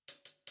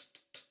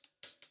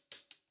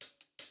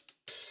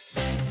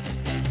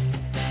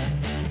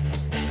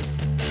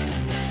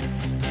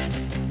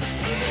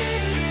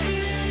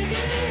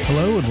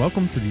Hello and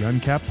welcome to the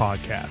Uncapped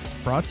Podcast,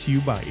 brought to you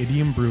by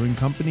Idiom Brewing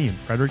Company in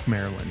Frederick,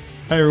 Maryland.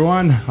 Hey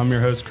everyone, I'm your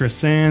host Chris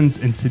Sands,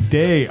 and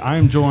today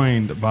I'm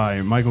joined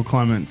by Michael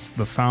Clements,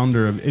 the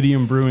founder of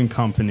Idiom Brewing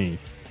Company,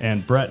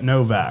 and Brett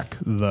Novak,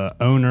 the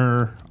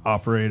owner,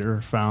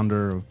 operator,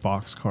 founder of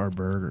Boxcar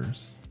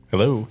Burgers.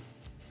 Hello.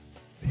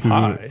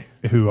 Hi.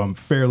 Who I'm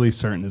fairly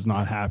certain is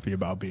not happy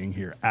about being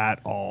here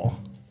at all.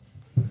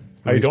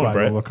 How you doing, by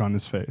Brett? the look on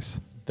his face.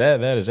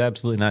 That is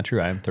absolutely not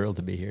true. I'm thrilled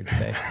to be here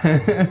today.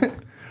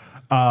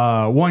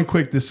 One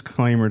quick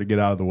disclaimer to get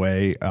out of the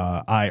way.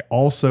 I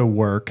also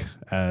work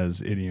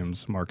as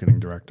Idiom's marketing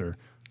director.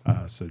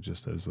 So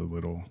just as a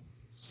little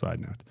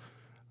side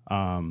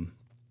note.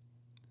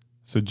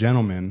 So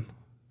gentlemen,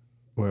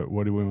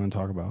 what do we want to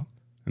talk about?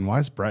 And why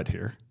is Brett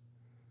here?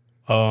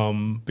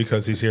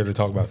 Because he's here to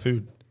talk about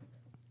food.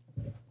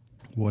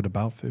 What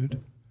about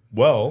food?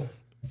 Well,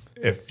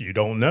 if you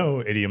don't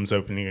know, Idiom's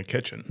opening a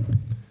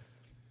kitchen.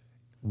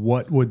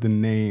 What would the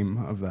name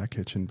of that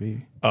kitchen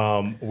be?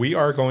 We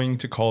are going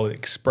to call it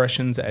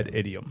Expressions at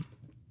Idiom.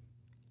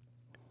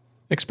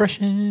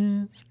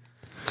 Expressions.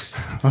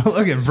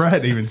 Look at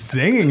Brett even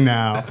singing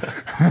now.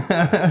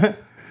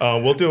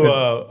 We'll do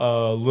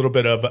a little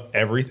bit of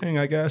everything,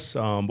 I guess.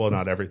 Well,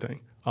 not everything.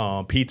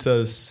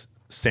 Pizzas,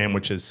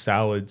 sandwiches,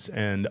 salads,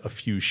 and a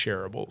few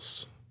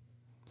shareables.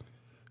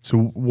 So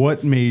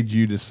what made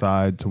you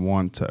decide to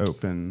want to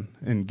open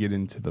and get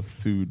into the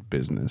food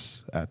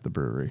business at the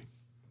brewery?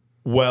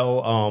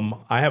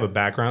 Well, I have a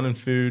background in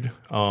food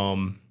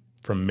from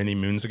many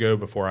moons ago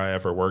before I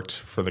ever worked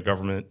for the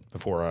government,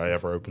 before I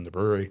ever opened the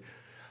brewery.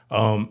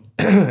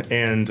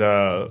 And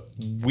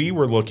we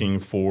were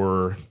looking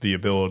for the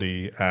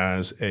ability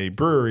as a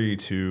brewery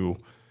to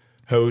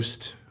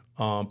host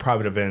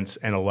private events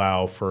and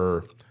allow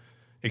for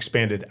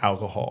expanded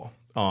alcohol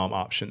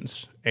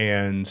options.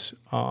 And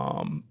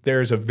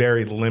there's a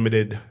very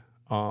limited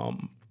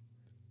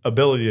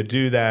ability to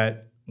do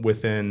that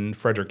within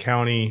Frederick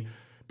County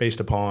based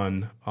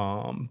upon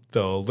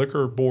the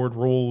liquor board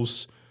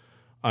rules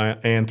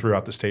and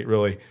throughout the state,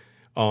 really.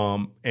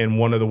 And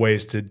one of the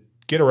ways to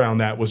get around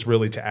that was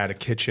really to add a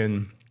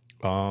kitchen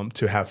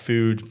to have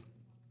food.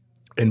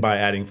 And by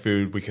adding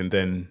food, we can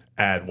then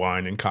add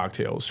wine and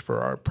cocktails for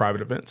our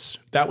private events.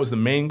 That was the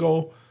main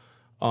goal.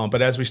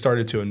 But as we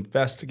started to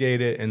investigate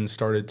it and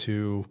started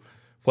to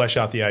flesh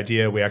out the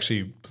idea, we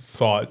actually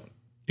thought,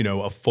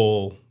 a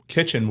full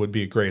kitchen would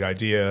be a great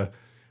idea,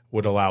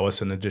 would allow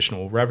us an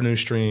additional revenue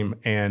stream,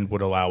 and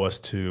would allow us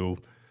to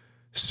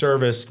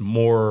service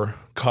more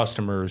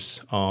customers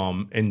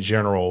in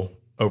general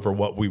over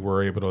what we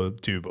were able to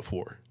do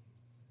before.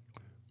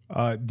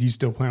 Do you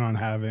still plan on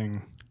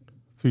having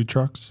food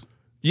trucks?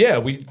 Yeah,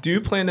 we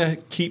do plan to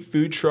keep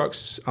food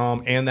trucks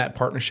and that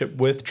partnership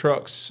with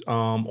trucks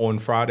on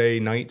Friday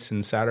nights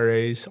and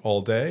Saturdays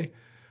all day.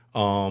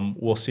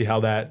 We'll see how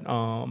that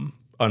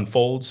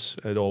unfolds.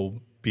 It'll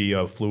be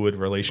a fluid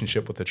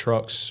relationship with the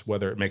trucks,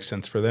 whether it makes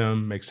sense for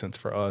them, makes sense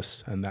for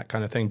us, and that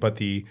kind of thing. But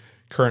the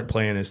current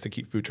plan is to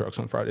keep food trucks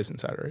on Fridays and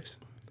Saturdays.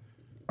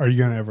 Are you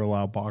going to ever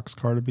allow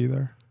Boxcar to be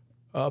there?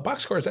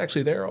 Boxcar is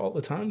actually there all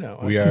the time now.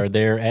 We are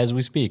there as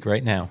we speak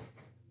right now.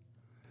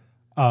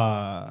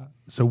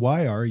 So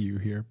why are you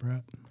here,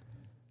 Brett?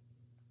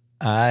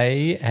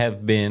 I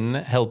have been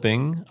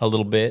helping a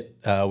little bit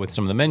with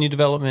some of the menu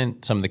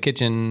development, some of the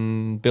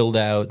kitchen build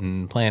out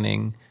and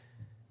planning.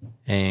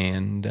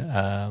 And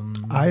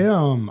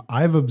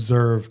I've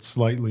observed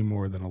slightly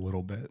more than a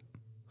little bit.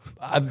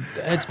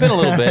 It's been a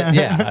little bit.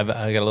 Yeah,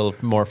 I got a little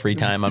more free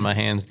time on my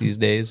hands these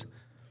days.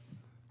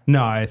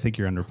 No, I think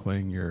you're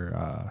underplaying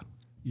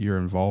your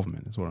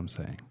involvement is what I'm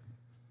saying.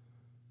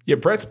 Yeah,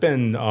 Brett's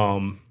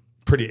been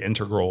pretty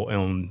integral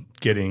in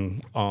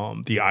getting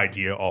the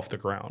idea off the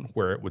ground,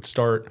 where it would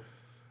start,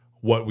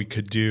 what we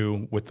could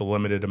do with the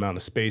limited amount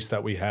of space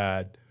that we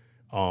had.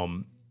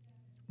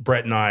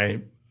 Brett and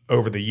I,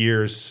 over the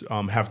years,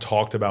 have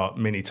talked about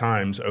many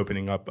times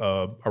opening up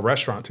a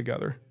restaurant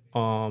together.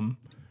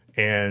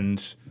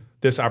 And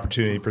this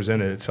opportunity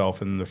presented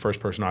itself, and the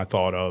first person I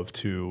thought of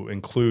to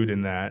include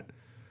in that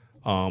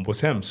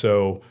was him.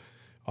 So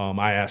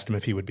I asked him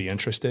if he would be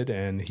interested,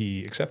 and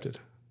he accepted.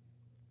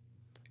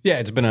 Yeah,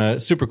 it's been a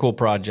super cool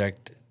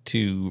project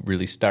to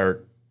really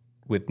start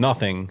with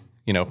nothing,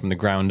 from the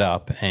ground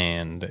up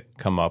and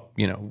come up,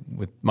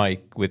 with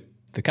Mike, with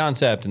the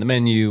concept and the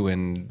menu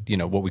and,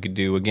 what we could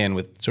do, again,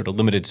 with sort of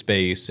limited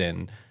space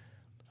and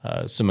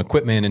some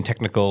equipment and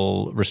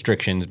technical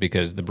restrictions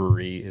because the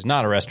brewery is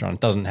not a restaurant.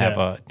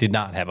 It did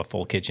not have a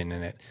full kitchen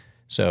in it.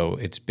 So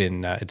it's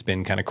been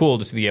kind of cool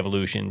to see the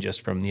evolution just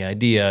from the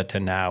idea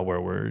to now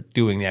where we're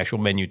doing the actual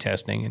menu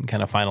testing and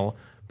kind of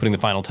putting the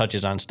final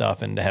touches on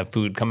stuff and to have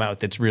food come out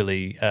that's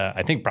really,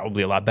 I think,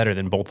 probably a lot better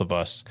than both of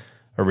us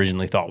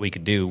originally thought we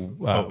could do.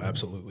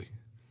 Absolutely.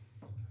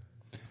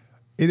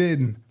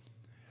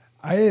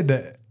 I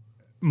had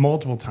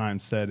multiple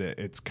times said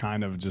it's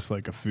kind of just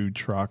like a food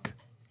truck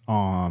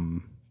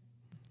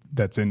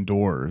that's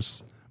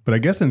indoors. But I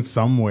guess in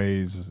some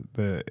ways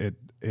it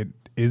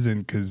isn't,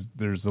 because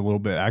there's a little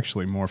bit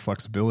actually more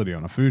flexibility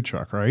on a food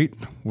truck, right?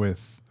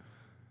 With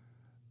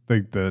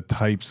like the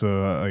types of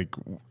like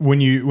when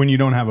you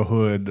don't have a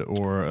hood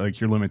or like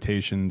your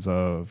limitations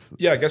of.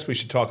 Yeah, I guess we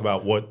should talk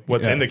about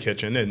what's in the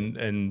kitchen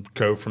and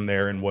go from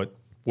there, and what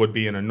would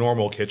be in a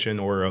normal kitchen,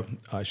 or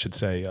I should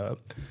say a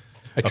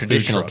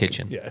traditional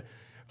kitchen. Yeah.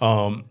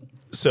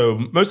 So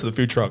most of the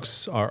food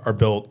trucks are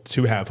built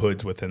to have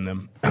hoods within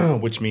them,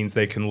 which means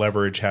they can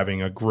leverage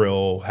having a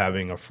grill,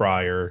 having a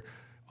fryer,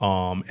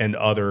 and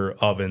other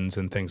ovens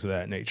and things of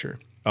that nature.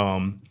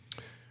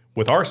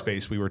 With our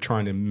space, we were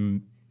trying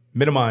to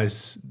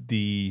minimize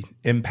the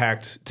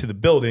impact to the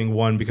building,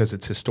 one, because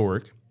it's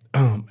historic.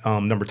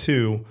 Number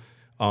two,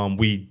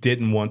 we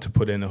didn't want to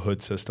put in a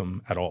hood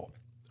system at all,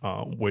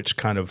 which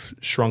kind of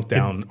shrunk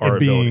down our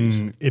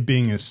abilities. It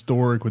being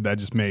historic, would that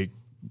just make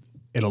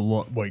it a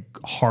lot like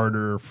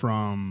harder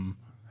from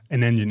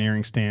an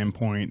engineering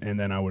standpoint, and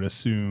then I would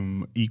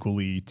assume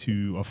equally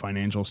to a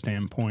financial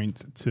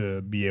standpoint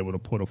to be able to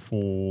put a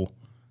full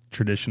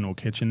traditional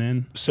kitchen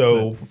in?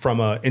 So from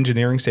an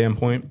engineering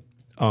standpoint,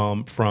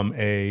 from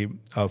a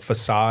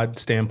facade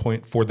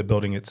standpoint for the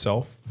building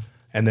itself,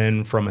 and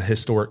then from a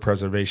historic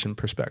preservation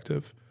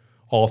perspective,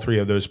 all three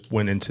of those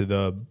went into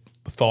the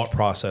thought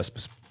process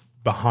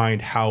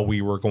behind how we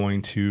were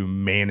going to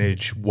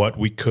manage what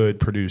we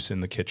could produce in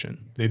the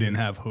kitchen. They didn't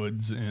have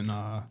hoods in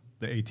the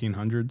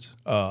 1800s?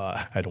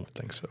 I don't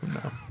think so,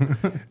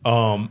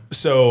 no.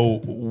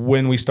 So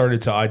when we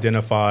started to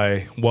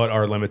identify what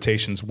our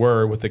limitations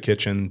were with the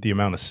kitchen, the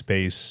amount of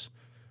space,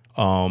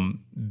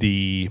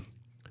 the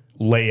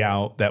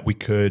layout that we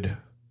could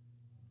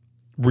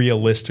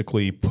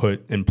realistically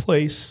put in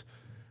place,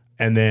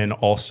 and then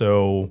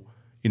also,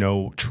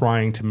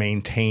 trying to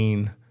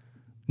maintain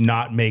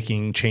not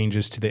making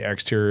changes to the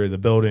exterior of the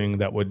building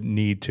that would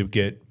need to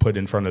get put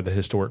in front of the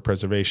Historic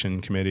Preservation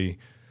Committee,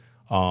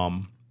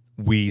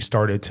 we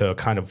started to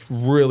kind of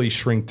really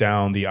shrink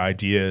down the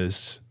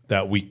ideas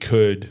that we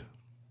could,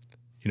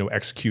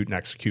 execute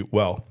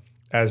well.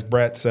 As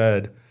Brett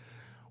said,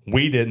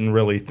 we didn't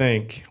really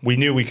think, we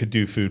knew we could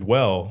do food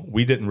well.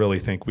 We didn't really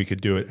think we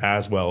could do it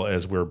as well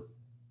as we're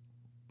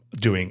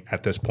doing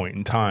at this point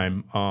in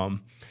time.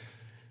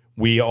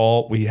 We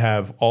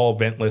have all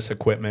ventless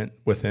equipment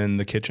within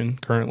the kitchen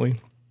currently.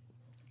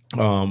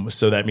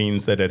 So that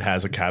means that it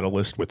has a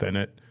catalyst within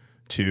it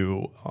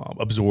to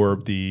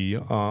absorb the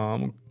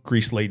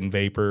grease-laden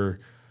vapor,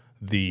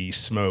 the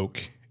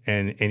smoke,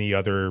 and any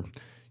other,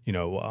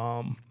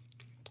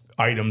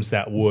 items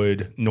that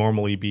would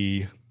normally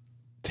be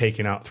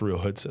taken out through a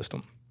hood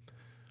system.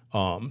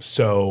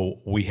 So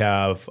we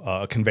have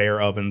conveyor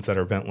ovens that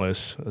are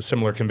ventless,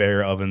 similar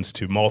conveyor ovens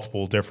to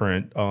multiple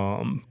different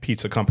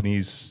pizza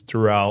companies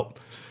throughout,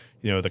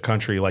 the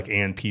country, like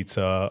And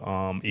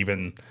Pizza,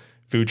 even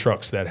food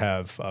trucks that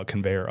have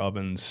conveyor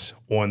ovens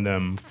on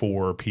them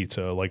for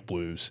pizza, like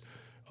Blues.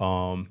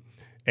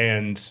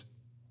 And,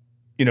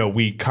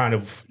 we kind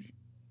of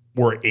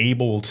were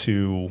able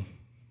to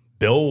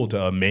build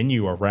a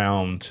menu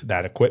around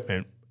that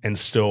equipment and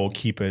still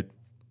keep it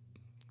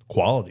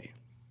quality.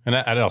 And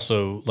I'd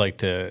also like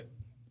to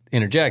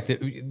interject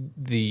that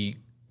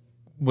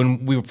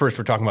when we first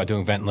were talking about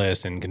doing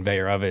ventless and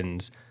conveyor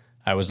ovens,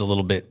 I was a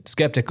little bit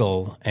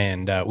skeptical,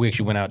 and we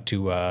actually went out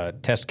to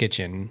test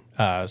kitchen,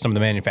 some of the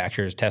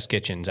manufacturers' test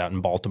kitchens out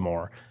in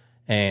Baltimore,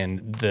 and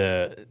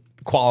the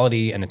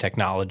quality and the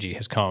technology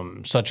has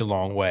come such a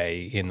long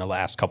way in the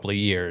last couple of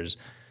years.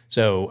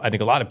 So I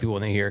think a lot of people,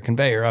 when they hear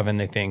conveyor oven,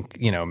 they think,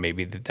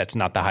 maybe that's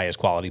not the highest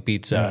quality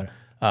pizza.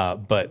 Yeah.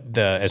 But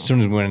as soon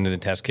as we went into the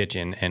test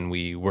kitchen and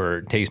we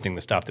were tasting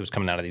the stuff that was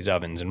coming out of these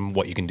ovens and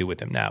what you can do with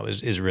them now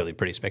is really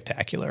pretty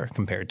spectacular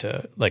compared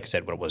to, like I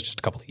said, what it was just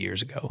a couple of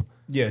years ago.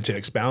 Yeah, to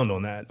expound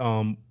on that,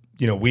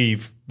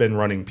 we've been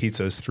running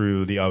pizzas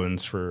through the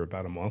ovens for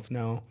about a month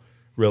now,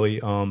 really.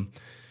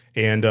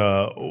 And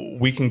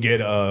we can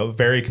get a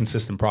very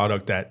consistent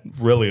product that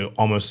really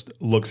almost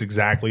looks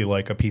exactly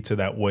like a pizza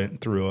that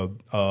went through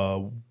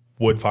a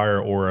wood fire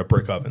or a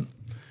brick oven.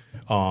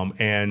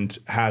 And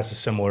has a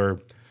similar,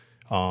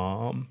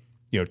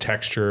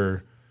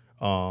 texture,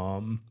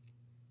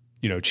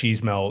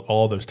 cheese melt,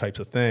 all those types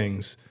of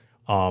things,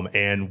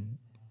 and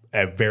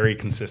a very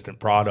consistent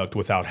product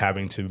without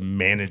having to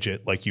manage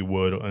it like you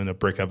would in a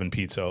brick oven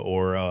pizza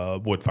or a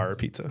wood fire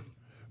pizza.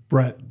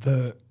 Brett,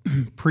 the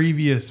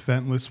previous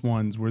ventless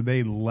ones, were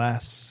they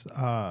less?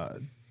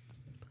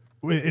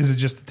 Is it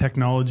just the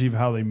technology of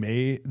how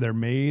they're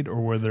made,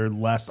 or were there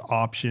less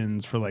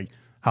options for like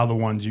how the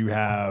ones you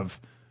have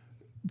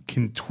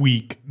can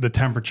tweak the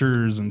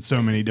temperatures in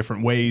so many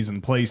different ways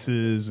and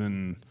places?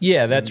 And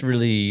yeah, that's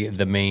really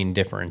the main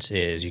difference.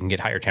 Is you can get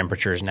higher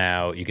temperatures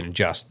now. You can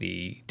adjust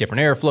the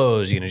different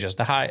airflows. You can adjust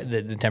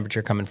the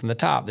temperature coming from the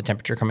top, the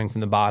temperature coming from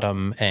the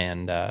bottom,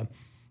 and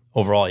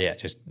overall, it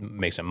just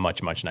makes a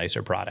much, much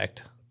nicer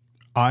product.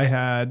 I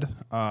had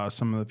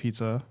some of the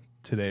pizza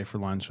today for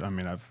lunch. I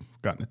mean, I've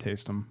gotten to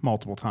taste them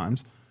multiple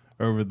times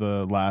over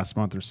the last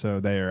month or so.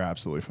 They are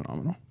absolutely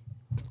phenomenal.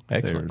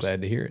 Excellent.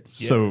 Glad to hear it.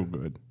 So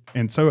good.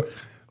 And so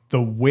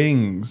the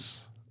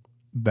wings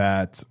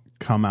that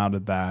come out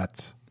of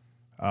that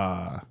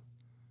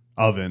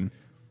oven,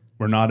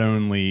 were not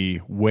only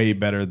way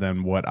better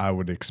than what I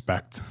would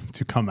expect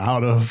to come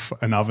out of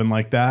an oven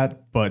like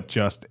that, but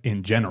just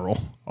in general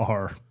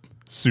are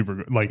super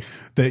good. Like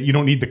that, you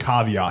don't need the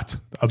caveat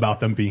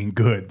about them being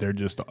good. They're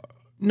just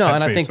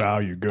at face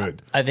value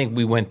good. I think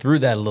we went through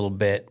that a little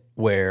bit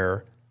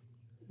where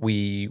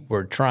we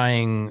were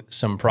trying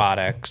some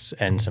products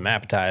and some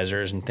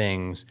appetizers and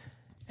things,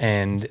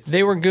 and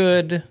they were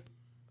good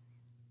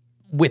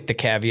with the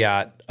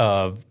caveat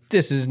of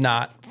this is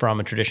not from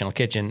a traditional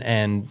kitchen.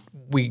 And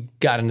we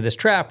got into this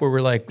trap where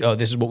we're like, oh,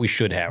 this is what we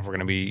should have. We're going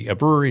to be a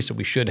brewery, so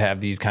we should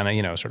have these kind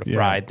of, sort of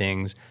fried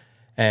things.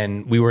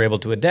 And we were able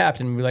to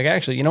adapt and be like,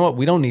 actually, you know what?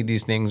 We don't need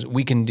these things.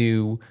 We can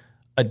do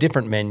a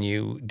different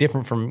menu,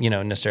 different from,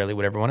 necessarily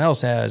what everyone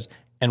else has,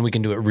 and we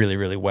can do it really,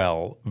 really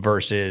well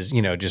versus,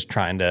 just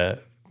trying to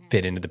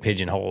fit into the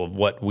pigeonhole of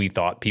what we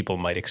thought people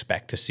might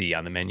expect to see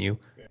on the menu.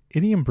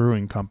 Idiom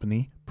Brewing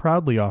Company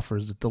proudly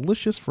offers a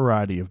delicious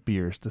variety of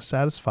beers to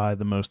satisfy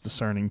the most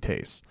discerning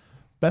tastes.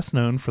 Best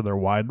known for their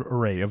wide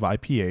array of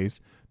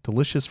IPAs,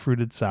 delicious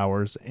fruited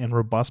sours, and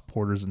robust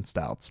porters and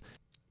stouts,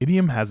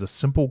 Idiom has a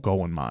simple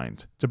goal in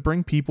mind: to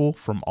bring people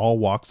from all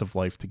walks of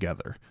life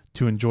together,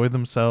 to enjoy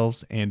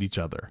themselves and each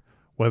other.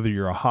 Whether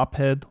you're a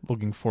hophead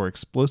looking for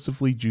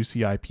explosively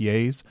juicy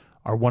IPAs,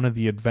 or one of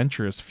the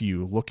adventurous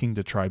few looking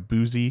to try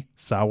boozy,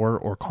 sour,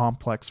 or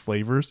complex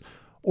flavors,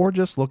 or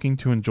just looking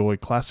to enjoy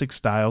classic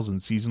styles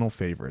and seasonal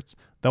favorites,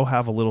 they'll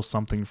have a little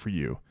something for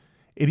you.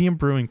 Idiom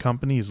Brewing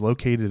Company is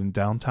located in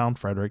downtown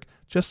Frederick,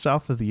 just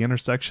south of the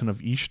intersection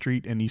of East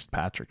Street and East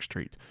Patrick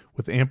Street,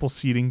 with ample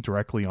seating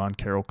directly on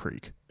Carroll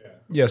Creek.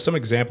 Yeah, some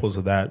examples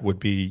of that would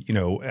be,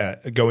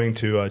 going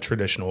to a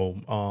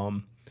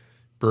traditional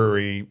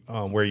brewery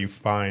where you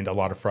find a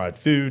lot of fried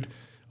food.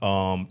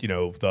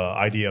 The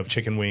idea of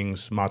chicken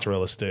wings,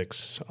 mozzarella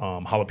sticks,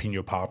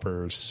 jalapeno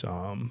poppers,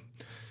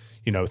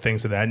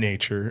 things of that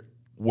nature,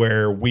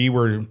 where we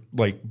were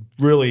like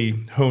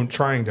really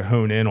trying to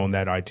hone in on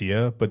that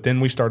idea. But then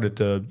we started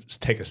to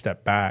take a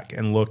step back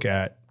and look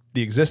at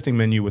the existing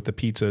menu with the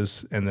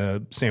pizzas and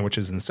the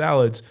sandwiches and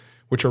salads,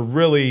 which are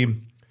really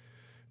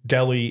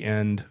deli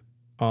and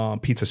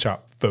pizza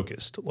shop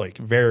focused, like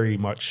very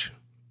much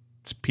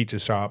pizza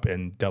shop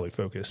and deli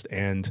focused.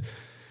 And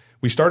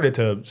we started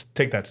to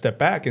take that step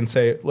back and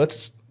say,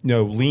 let's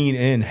lean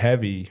in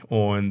heavy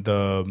on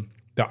the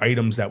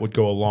items that would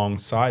go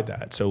alongside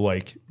that. So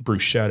like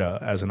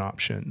bruschetta as an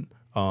option,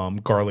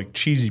 garlic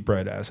cheesy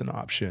bread as an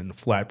option,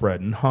 flatbread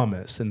and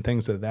hummus and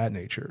things of that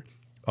nature.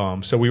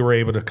 So we were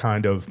able to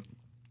kind of,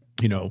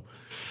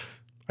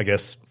 I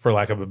guess for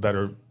lack of a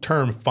better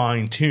term,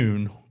 fine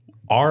tune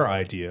our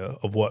idea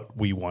of what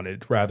we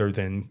wanted rather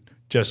than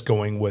just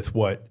going with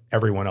what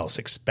everyone else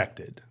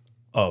expected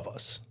of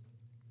us.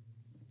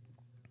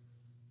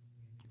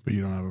 But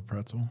you don't have a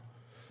pretzel?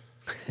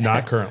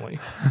 Not currently.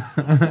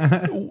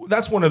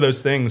 That's one of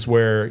those things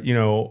where,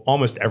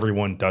 almost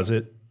everyone does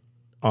it.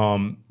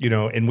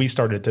 And we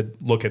started to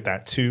look at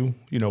that too.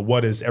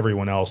 What is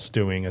everyone else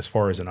doing as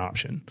far as an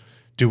option?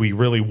 Do we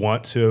really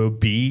want to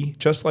be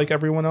just like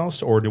everyone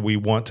else, or do we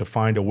want to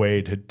find a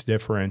way to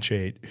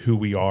differentiate who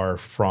we are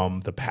from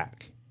the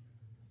pack?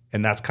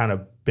 And that's kind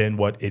of been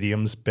what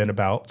Idiom's been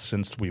about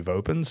since we've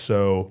opened.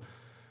 So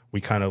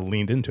we kind of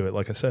leaned into it,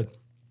 like I said.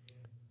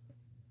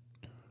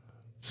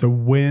 So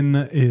when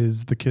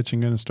is the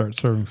kitchen going to start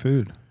serving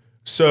food?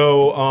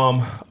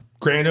 So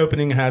grand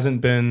opening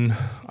hasn't been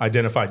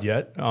identified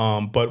yet,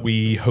 but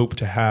we hope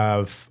to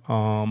have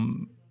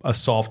a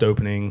soft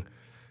opening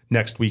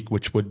next week,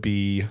 which would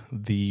be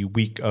the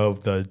week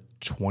of the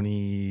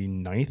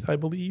 29th, I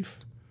believe.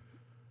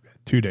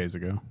 2 days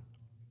ago.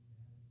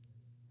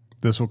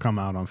 This will come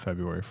out on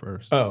February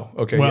 1st. Oh,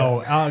 okay.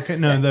 Well, okay,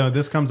 no,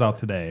 this comes out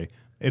today.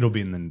 It'll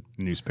be in the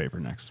newspaper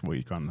next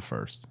week on the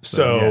 1st.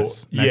 So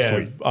yes, next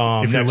week.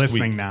 If you're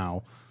listening week.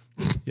 Now,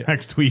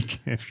 next week,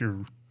 if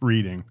you're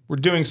reading. We're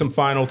doing some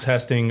final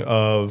testing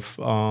of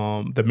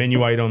the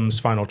menu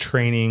items, final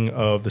training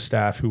of the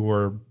staff who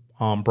were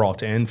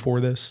brought in for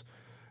this.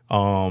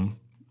 Not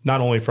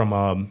only from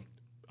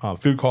a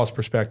food cost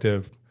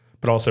perspective,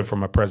 but also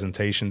from a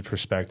presentation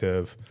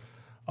perspective,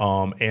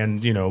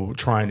 and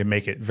trying to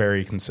make it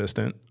very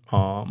consistent.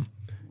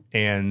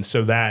 And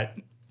so that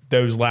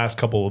those last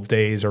couple of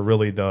days are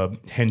really the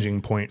hinging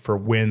point for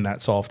when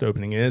that soft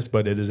opening is,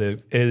 but it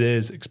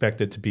is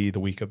expected to be the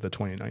week of the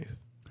 29th.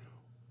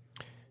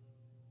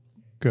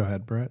 Go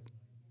ahead, Brett.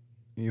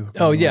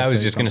 Oh yeah, I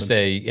was just going to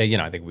say,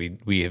 I think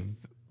we have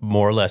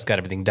more or less got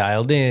everything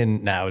dialed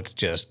in. Now it's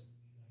just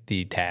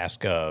the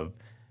task of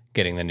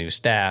getting the new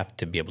staff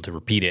to be able to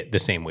repeat it the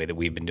same way that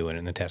we've been doing it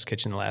in the test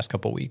kitchen the last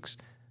couple of weeks.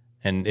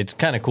 And it's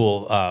kind of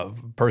cool.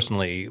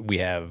 Personally, we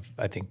have,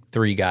 I think,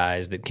 3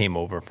 guys that came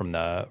over from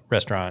the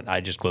restaurant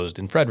I just closed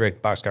in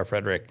Frederick, Boxcar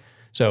Frederick.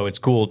 So it's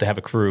cool to have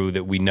a crew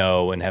that we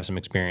know and have some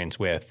experience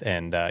with.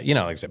 And, like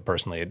I said,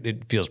 personally,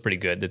 it feels pretty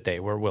good that they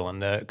were willing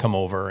to come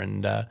over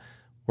and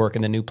work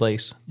in the new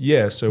place.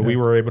 Yeah, so we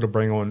were able to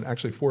bring on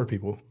actually 4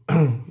 people.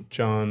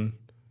 John,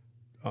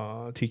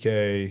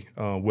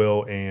 TK,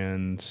 Will,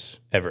 and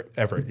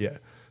Everett. Yeah.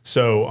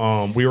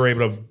 So we were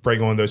able to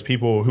bring on those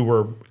people who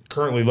were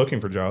currently looking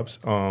for jobs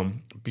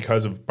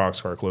because of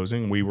Boxcar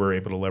closing. We were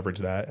able to leverage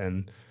that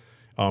and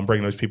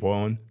bring those people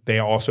on. They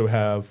also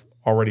have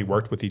already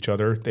worked with each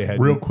other. They had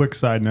real quick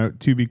side note,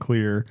 to be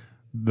clear,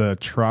 the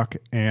truck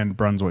and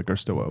Brunswick are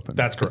still open.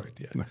 That's correct.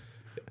 Yeah.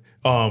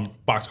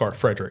 Boxcar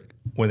Frederick,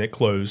 when it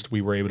closed,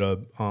 we were able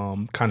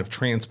to kind of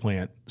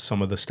transplant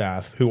some of the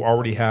staff who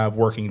already have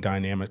working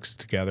dynamics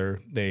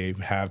together. They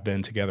have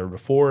been together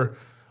before.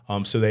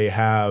 So they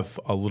have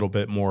a little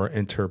bit more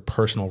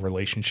interpersonal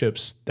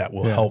relationships that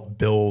will help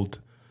build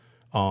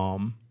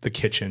the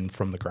kitchen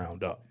from the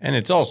ground up. And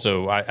it's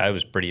also, I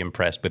was pretty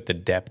impressed with the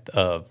depth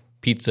of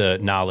pizza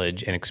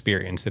knowledge and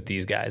experience that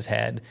these guys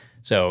had.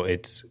 So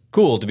it's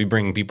cool to be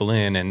bringing people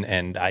in,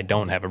 and I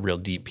don't have a real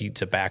deep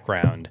pizza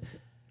background.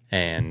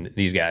 And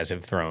these guys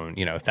have thrown,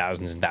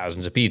 thousands and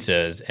thousands of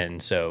pizzas.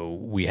 And so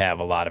we have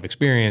a lot of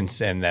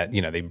experience, and that,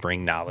 they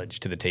bring knowledge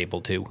to the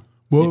table too.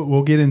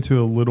 We'll get into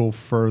a little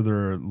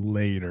further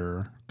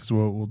later because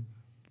we'll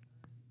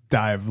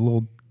dive a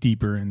little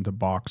deeper into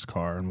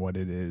Boxcar and what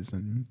it is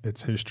and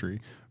its history.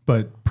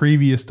 But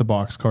previous to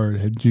Boxcar,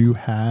 had you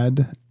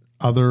had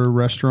other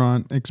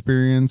restaurant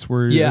experience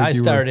where? Yeah, I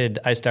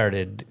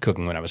started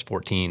cooking when I was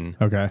 14.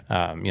 Okay.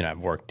 I've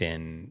worked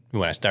when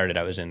I started,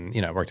 I was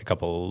I worked a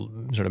couple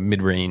sort of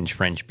mid-range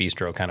French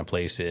bistro kind of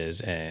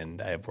places,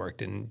 and I've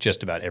worked in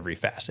just about every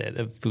facet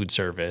of food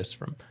service,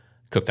 from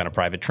cooked on a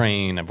private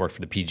train. I've worked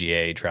for the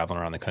PGA, traveling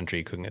around the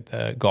country, cooking at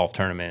the golf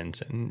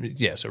tournaments. And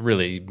so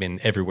really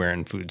been everywhere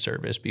in food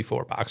service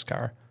before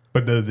Boxcar.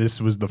 But this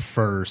was the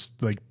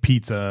first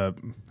pizza,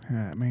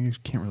 you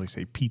can't really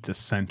say pizza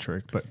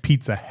centric, but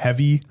pizza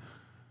heavy.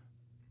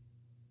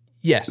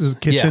 Yes.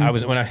 Kitchen. Yeah, I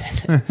was when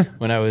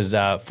I was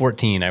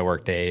 14, I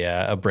worked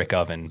a brick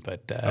oven,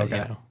 but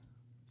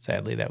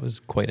sadly that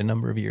was quite a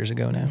number of years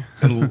ago now.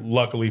 And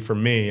luckily for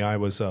me, I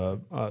was a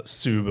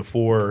sous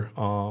before,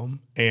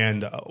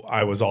 and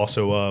I was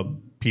also a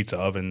pizza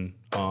oven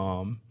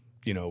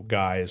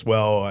guy as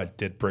well. I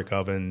did brick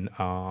oven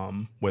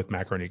with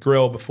Macaroni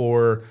Grill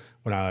before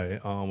when I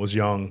was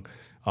young,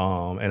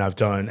 and I've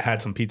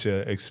had some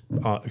pizza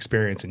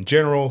experience in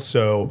general.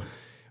 So,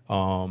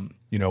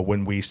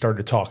 when we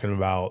started talking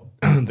about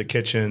the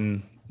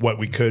kitchen, what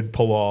we could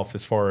pull off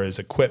as far as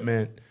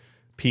equipment,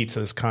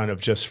 pizzas kind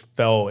of just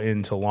fell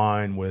into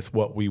line with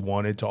what we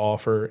wanted to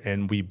offer,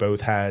 and we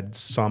both had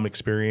some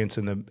experience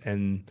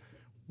in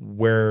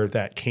where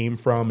that came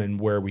from and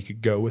where we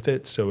could go with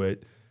it. So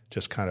it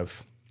just kind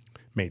of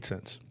made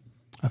sense.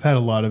 I've had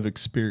a lot of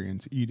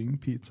experience eating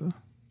pizza.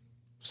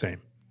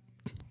 Same.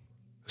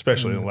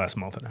 Especially in the last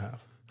month and a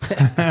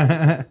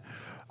half.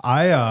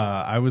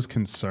 I was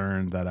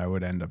concerned that I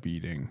would end up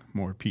eating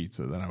more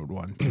pizza than I would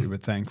want to,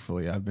 but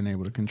thankfully I've been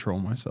able to control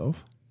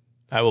myself.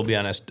 I will be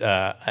honest,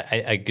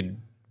 I could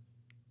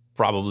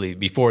probably,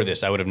 before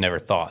this, I would have never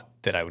thought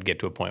that I would get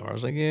to a point where I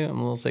was like, yeah, I'm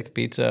a little sick of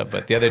pizza.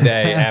 But the other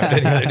day,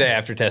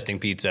 after testing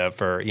pizza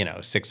for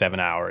 6-7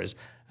 hours,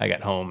 I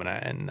got home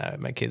and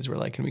my kids were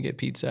like, "Can we get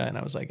pizza?" And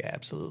I was like,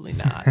 "Absolutely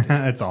not."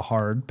 It's a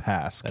hard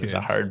pass. It's a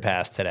hard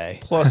pass today.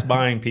 Plus,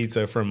 buying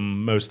pizza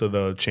from most of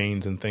the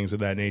chains and things of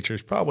that nature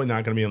is probably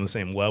not going to be on the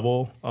same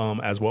level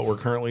as what we're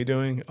currently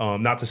doing.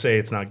 Not to say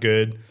it's not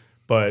good,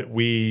 but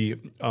we've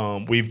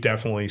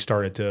definitely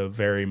started to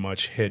very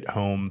much hit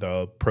home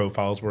the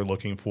profiles we're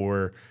looking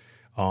for,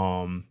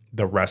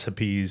 the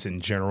recipes in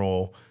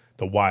general,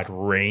 the wide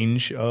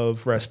range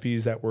of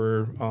recipes that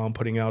we're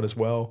putting out as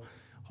well.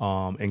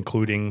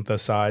 Including the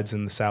sides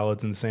and the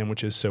salads and the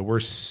sandwiches. So we're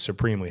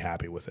supremely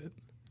happy with it.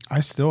 I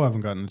still haven't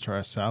gotten to try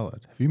a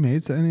salad. Have you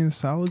made any of the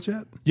salads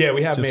yet? Yeah,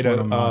 we have made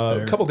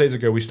a couple days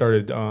ago. We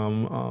started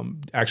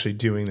actually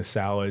doing the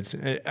salads.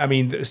 I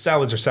mean, the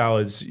salads are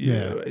salads.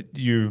 Yeah.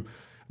 You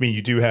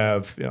do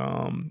have,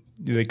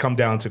 they come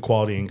down to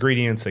quality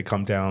ingredients. They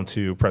come down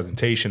to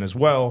presentation as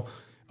well.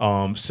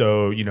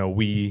 So,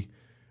 we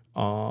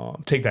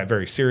take that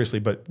very seriously,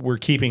 but we're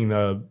keeping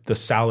the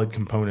salad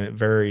component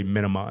very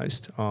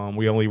minimized.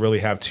 We only really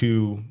have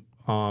 2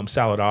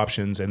 salad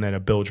options, and then a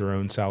build your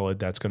own salad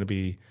that's going to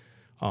be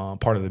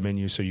part of the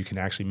menu, so you can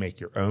actually make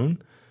your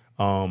own.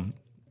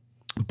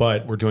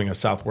 But we're doing a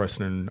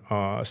Southwestern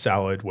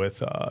salad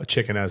with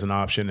chicken as an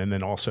option, and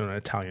then also an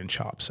Italian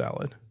chop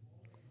salad.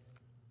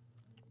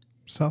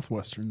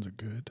 Southwesterns are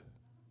good.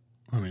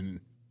 I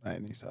mean,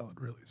 any salad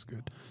really is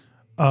good.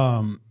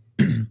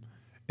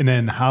 And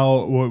then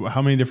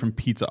how many different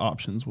pizza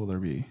options will there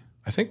be?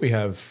 I think we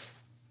have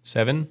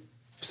 7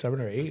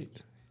 or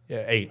 8.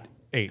 Yeah, 8.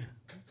 Yeah,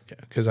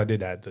 because I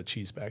did add the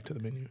cheese back to the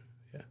menu.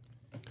 Yeah,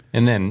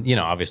 and then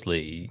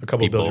obviously a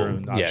couple build your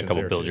own options. Yeah, a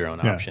couple build your own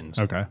options.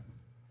 Okay.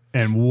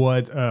 And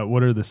what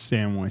are the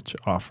sandwich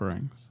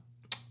offerings?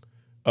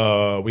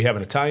 We have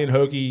an Italian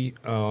hoagie,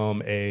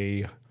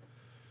 a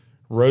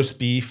roast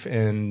beef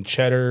and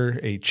cheddar,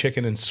 a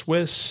chicken and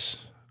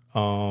Swiss,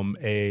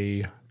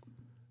 a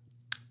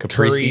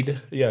caprese,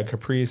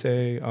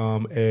 caprese,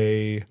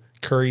 a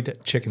curried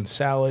chicken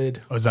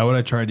salad. Oh, is that what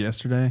I tried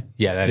yesterday?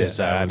 Yeah, that is.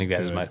 I think that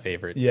good. is my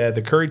favorite. Yeah,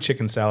 the curried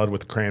chicken salad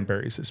with the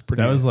cranberries is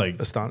pretty. That was like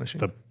astonishing.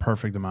 The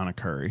perfect amount of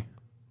curry.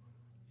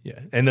 Yeah,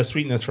 and the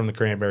sweetness from the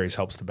cranberries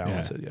helps to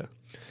balance it. Yeah,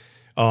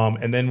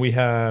 and then we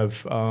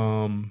have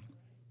what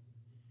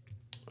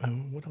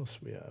else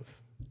do we have?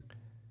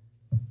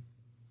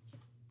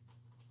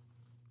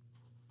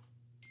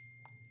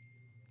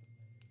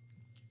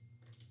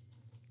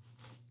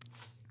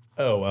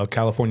 Oh,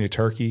 California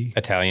turkey.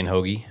 Italian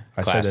hoagie.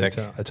 I Classic.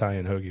 said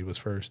Italian hoagie was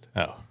first.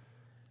 Oh.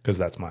 Because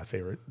that's my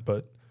favorite.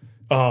 But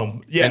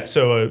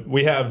so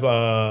we have,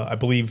 I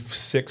believe,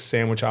 6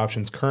 sandwich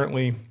options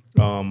currently.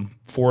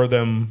 4 of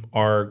them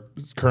are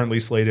currently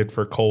slated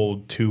for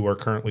cold. 2 are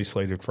currently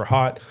slated for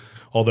hot.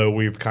 Although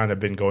we've kind of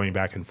been going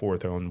back and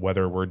forth on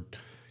whether we're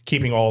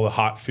keeping all the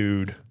hot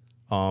food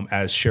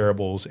as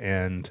shareables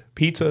and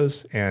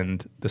pizzas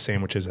and the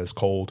sandwiches as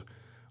cold.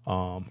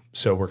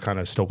 So we're kind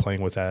of still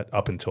playing with that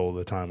up until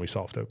the time we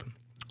soft open.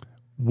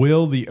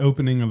 Will the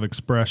opening of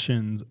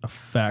Expressions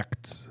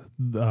affect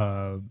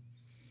the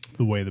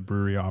way the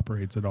brewery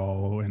operates at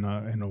all in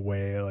a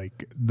way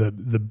like the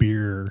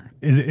beer?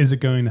 Is it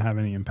going to have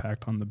any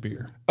impact on the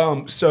beer?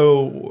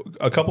 So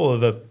a couple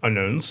of the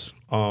unknowns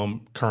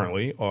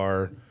currently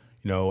are,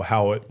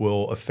 how it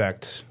will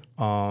affect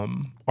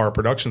our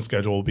production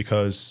schedule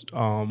because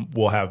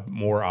we'll have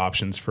more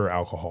options for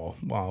alcohol,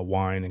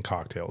 wine, and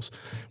cocktails.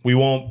 We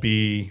won't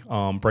be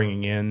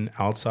bringing in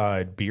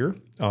outside beer.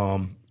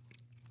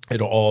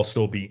 It'll all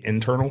still be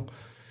internal,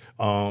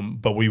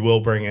 but we will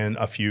bring in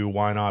a few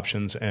wine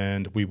options,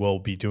 and we will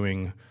be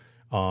doing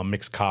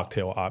mixed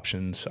cocktail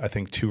options, I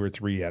think 2 or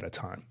 3 at a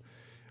time.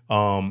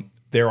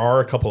 There are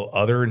a couple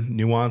other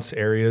nuanced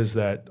areas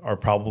that are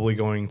probably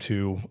going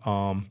to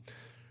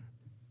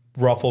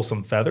ruffle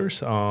some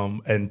feathers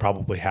and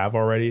probably have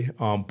already.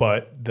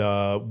 But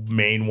the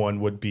main one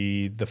would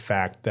be the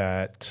fact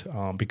that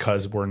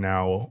because we're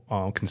now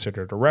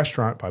considered a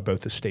restaurant by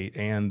both the state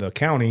and the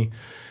county,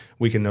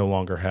 we can no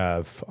longer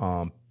have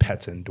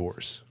pets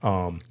indoors.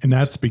 And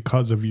that's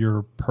because of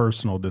your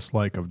personal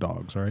dislike of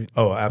dogs, right?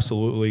 Oh,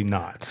 absolutely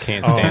not.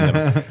 Can't stand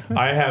them.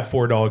 I have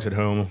 4 dogs at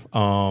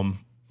home,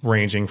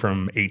 ranging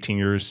from 18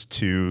 years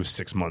to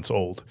 6 months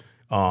old.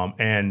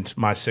 And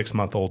my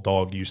 6-month-old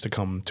dog used to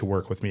come to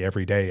work with me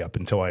every day up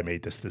until I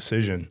made this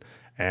decision.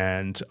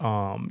 And,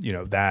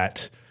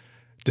 that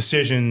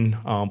decision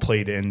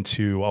played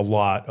into a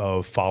lot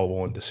of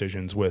follow-on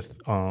decisions with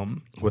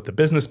the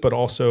business, but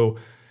also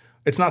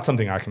it's not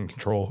something I can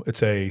control.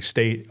 It's a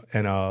state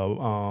and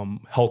a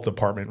health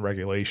department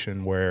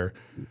regulation where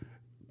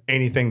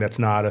anything that's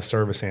not a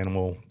service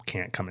animal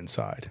can't come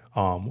inside.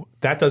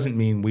 That doesn't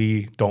mean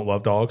we don't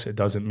love dogs. It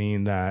doesn't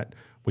mean that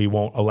we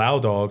won't allow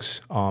dogs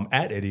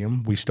at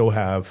Idiom. We still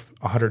have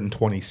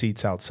 120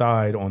 seats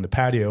outside on the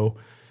patio.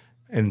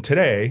 And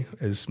today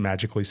is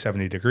magically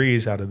 70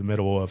 degrees out of the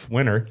middle of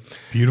winter.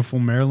 Beautiful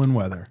Maryland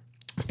weather.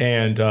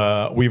 And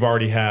we've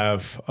already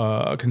have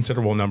a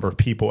considerable number of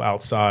people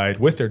outside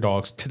with their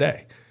dogs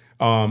today.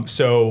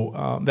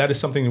 So that is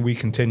something that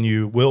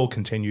we will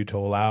continue to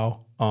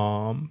allow.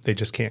 They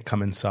just can't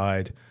come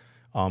inside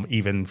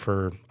even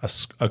for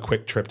a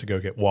quick trip to go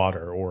get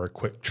water or a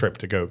quick trip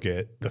to go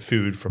get the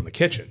food from the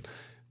kitchen.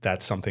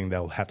 That's something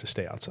they'll have to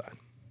stay outside.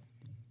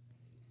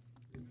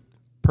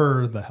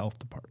 Per the health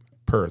department.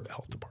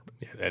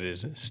 Yeah, that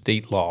is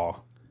state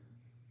law,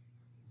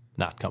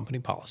 not company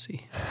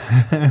policy.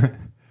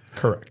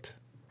 Correct.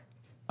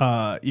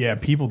 Yeah,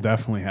 people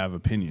definitely have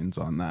opinions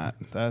on that.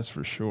 That's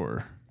for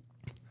sure.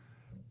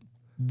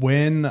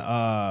 When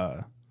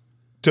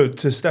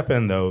To step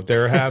in though,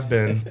 there have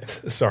been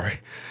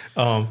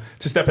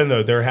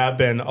there have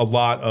been a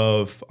lot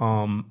of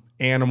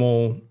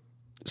animal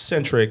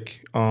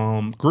centric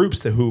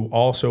groups who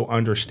also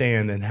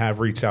understand and have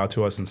reached out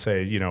to us and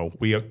say,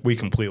 we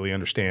completely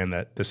understand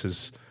that this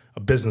is a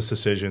business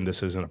decision,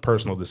 this isn't a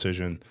personal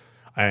decision,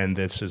 and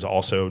this is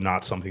also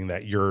not something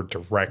that you're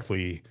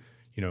directly,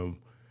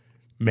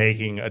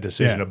 making a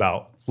decision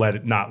about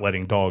not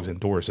letting dogs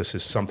indoors. This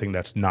is something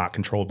that's not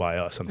controlled by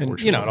us,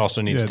 unfortunately. And, it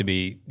also needs to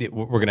be,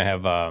 we're going to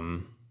have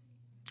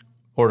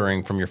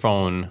ordering from your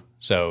phone,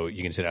 so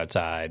you can sit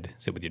outside,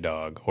 sit with your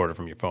dog, order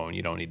from your phone.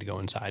 You don't need to go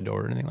inside to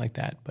order anything like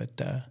that. But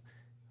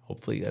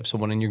hopefully you have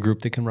someone in your group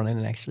that can run in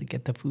and actually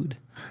get the food.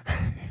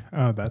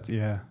 Oh, that's,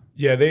 yeah.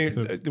 Yeah,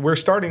 we're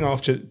starting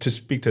off to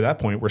speak to that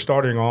point. We're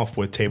starting off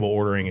with table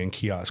ordering and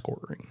kiosk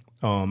ordering.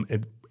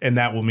 And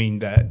that will mean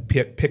that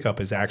pickup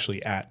is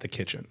actually at the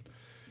kitchen.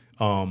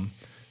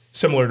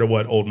 Similar to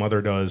what Old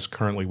Mother does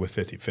currently with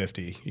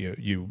 50/50.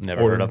 You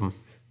Never heard of them.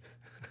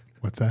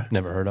 What's that?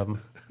 Never heard of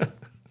them.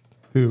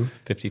 Who?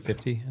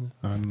 50/50?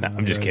 No,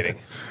 I'm just kidding.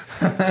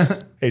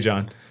 Hey,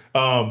 John.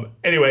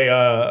 Anyway,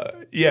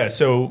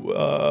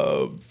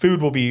 so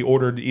food will be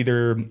ordered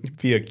either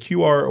via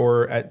QR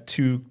or at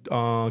 2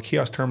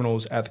 kiosk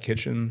terminals at the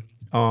kitchen,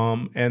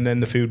 and then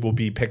the food will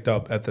be picked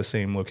up at the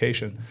same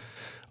location.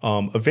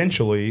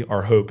 Eventually,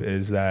 our hope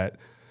is that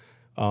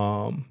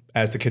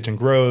As the kitchen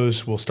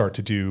grows, we'll start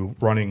to do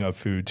running of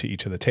food to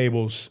each of the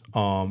tables,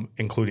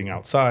 including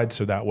outside.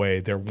 So that way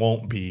there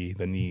won't be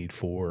the need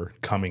for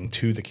coming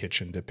to the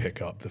kitchen to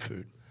pick up the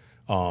food.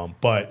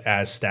 But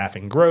as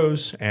staffing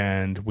grows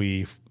and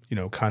we,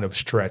 kind of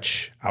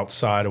stretch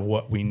outside of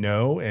what we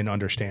know and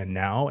understand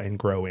now and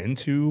grow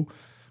into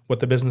what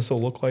the business will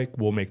look like,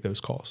 we'll make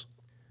those calls.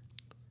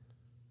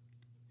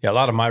 Yeah, a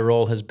lot of my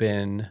role has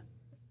been,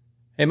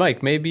 hey,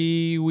 Mike,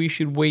 maybe we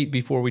should wait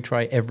before we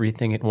try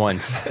everything at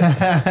once.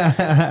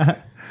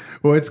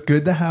 Well, it's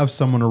good to have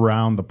someone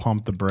around to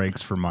pump the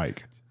brakes for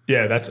Mike.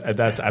 Yeah, that's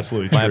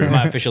absolutely true.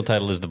 My official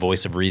title is the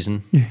voice of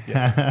reason.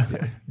 Yeah.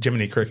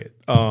 Jiminy Cricket.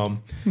 I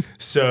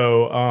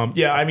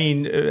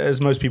mean, as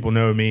most people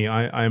know me,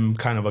 I'm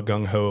kind of a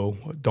gung-ho,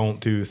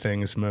 don't do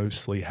things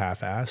mostly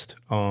half-assed.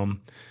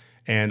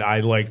 And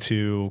I like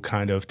to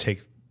kind of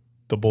take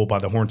the bull by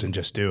the horns and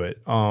just do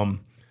it.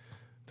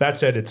 That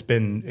said, it's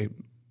been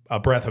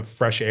a breath of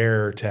fresh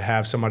air to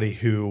have somebody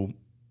who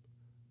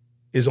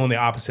is on the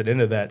opposite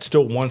end of that,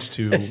 still wants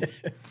to...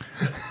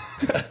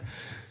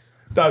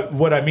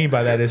 What I mean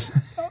by that is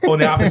on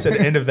the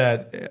opposite end of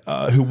that,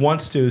 who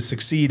wants to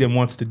succeed and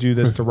wants to do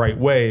this the right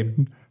way.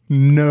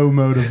 No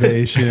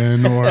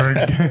motivation or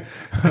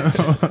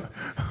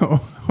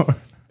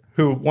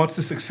who wants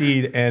to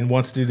succeed and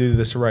wants to do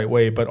this the right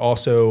way, but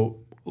also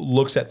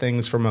looks at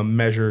things from a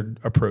measured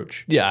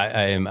approach. Yeah,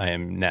 I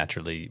am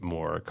naturally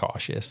more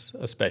cautious,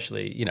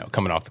 especially,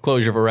 coming off the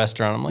closure of a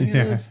restaurant. I'm like,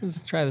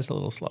 let's try this a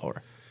little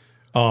slower.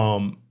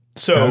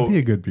 That'd be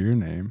a good beer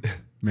name.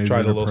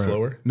 Try it a little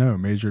slower? No,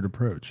 measured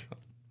approach.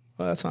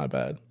 Well, that's not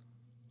bad.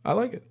 I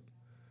like it.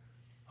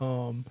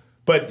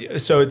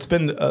 But so it's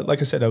been,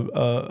 like I said,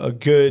 a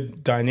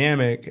good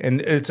dynamic,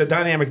 and it's a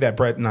dynamic that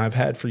Brett and I have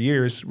had for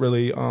years,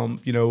 really,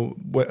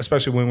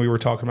 especially when we were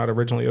talking about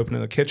originally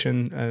opening a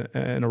kitchen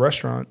in a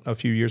restaurant a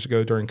few years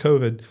ago during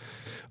COVID.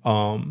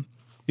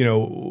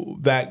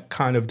 That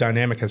kind of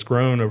dynamic has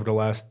grown over the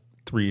last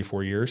 3 or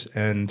 4 years,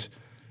 and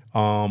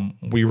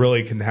we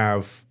really can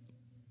have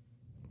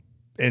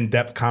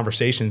in-depth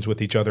conversations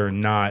with each other and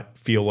not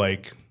feel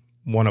like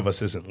one of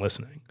us isn't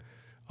listening.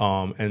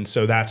 And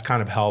so that's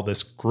kind of how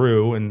this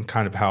grew and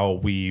kind of how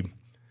we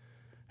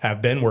have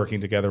been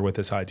working together with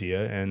this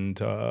idea. And,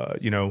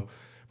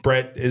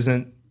 Brett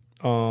isn't,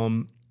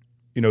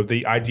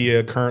 the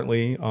idea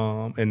currently,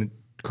 and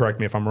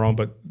correct me if I'm wrong,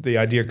 but the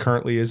idea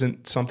currently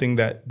isn't something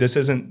that this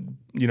isn't,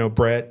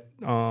 Brett,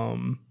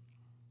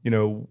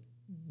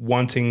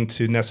 wanting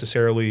to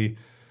necessarily,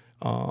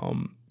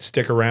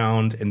 stick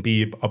around and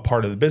be a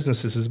part of the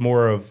business. This is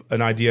more of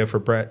an idea for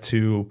Brett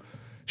to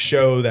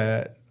show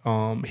that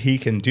he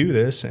can do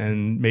this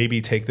and maybe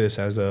take this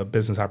as a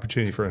business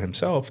opportunity for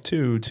himself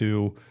too,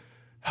 to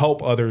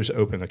help others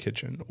open a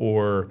kitchen,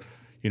 or,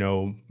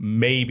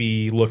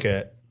 maybe look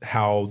at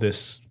how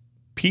this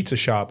pizza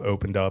shop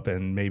opened up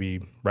and maybe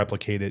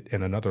replicate it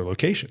in another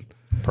location.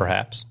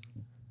 Perhaps.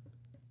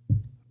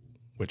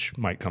 Which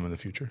might come in the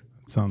future.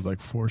 Sounds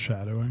like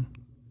foreshadowing.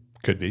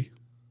 Could be.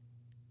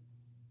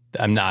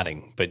 I'm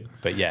nodding,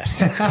 but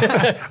yes.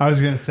 I was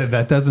going to say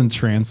that doesn't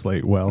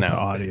translate well to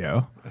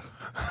audio.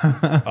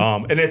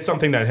 And it's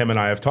something that him and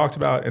I have talked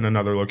about in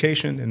another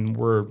location, and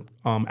we're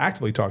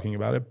actively talking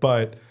about it.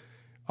 But,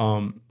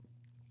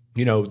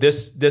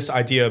 this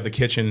idea of the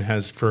kitchen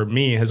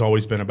has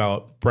always been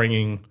about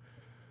bringing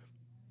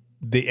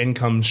the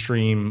income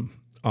stream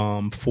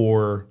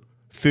for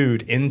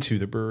food into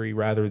the brewery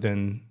rather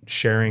than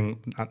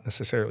not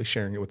necessarily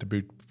sharing it with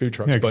the food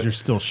trucks. Yeah, but you're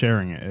still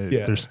sharing it.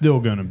 There's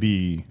still going to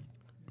be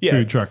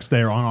food trucks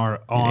there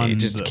you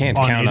just can't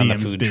count on the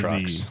food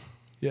trucks.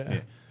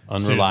 Yeah.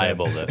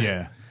 Unreliable.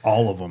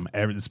 All of them,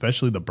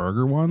 especially the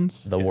burger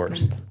ones. The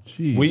worst.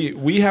 Jeez.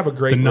 We have a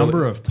great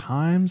number of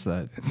times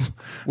that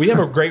we have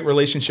a great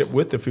relationship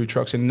with the food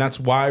trucks, and that's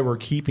why we're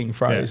keeping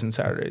Fridays and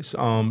Saturdays.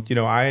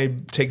 I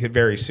take it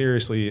very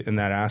seriously in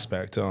that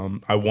aspect.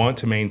 I want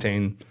to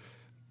maintain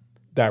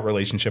that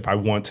relationship. I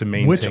want to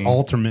maintain, which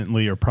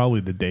ultimately are probably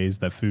the days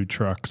that food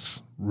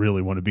trucks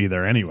really want to be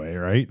there anyway,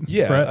 right?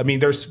 Yeah, Brett? I mean,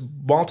 there's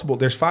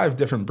 5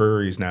 different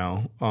breweries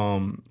now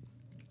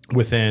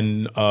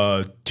within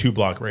a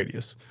 2-block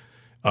radius,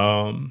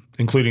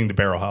 including the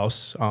Barrel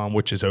House,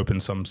 which is open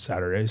some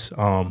Saturdays.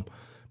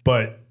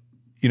 But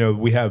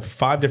we have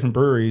 5 different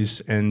breweries,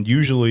 and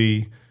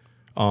usually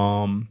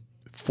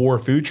 4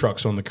 food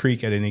trucks on the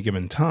creek at any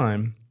given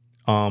time.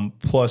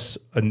 Plus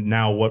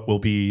now what will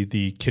be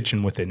the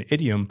kitchen within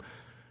Idiom,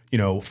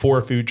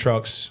 4 food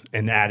trucks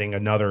and adding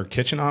another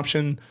kitchen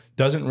option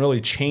doesn't really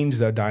change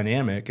the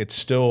dynamic. It's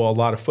still a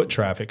lot of foot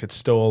traffic. It's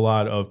still a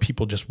lot of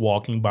people just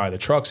walking by the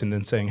trucks and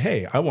then saying,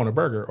 hey, I want a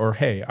burger, or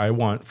hey, I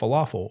want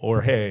falafel,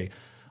 or hey,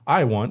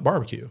 I want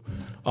barbecue.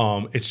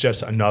 It's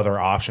just another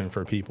option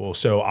for people.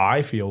 So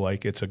I feel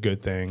like it's a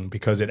good thing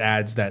because it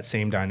adds that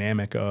same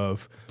dynamic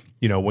of,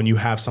 when you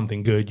have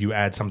something good, you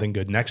add something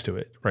good next to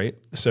it, right?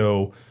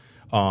 So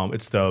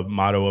it's the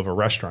motto of a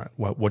restaurant.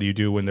 What do you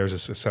do when there's a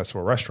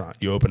successful restaurant?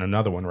 You open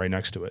another one right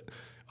next to it.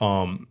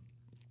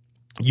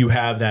 You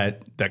have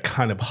that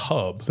kind of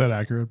hub. Is that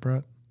accurate,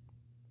 Brett?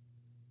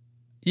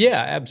 Yeah,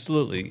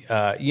 absolutely.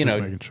 Just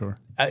making sure.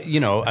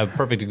 A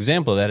perfect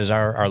example of that is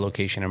our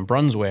location in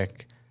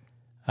Brunswick,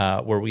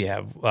 where we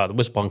have the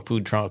Whistlepunk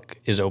food truck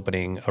is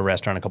opening a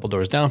restaurant a couple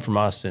doors down from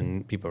us,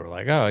 and people are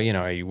like, "Oh,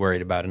 are you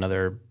worried about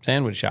another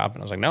sandwich shop?"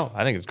 And I was like, "No,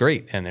 I think it's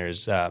great." And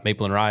there's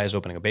Maple and Rye is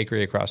opening a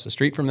bakery across the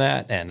street from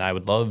that, and I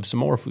would love some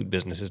more food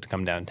businesses to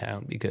come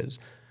downtown because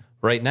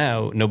right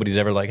now nobody's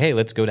ever like, "Hey,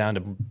 let's go down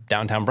to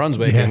downtown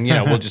Brunswick and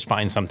we'll just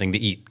find something to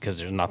eat," because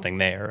there's nothing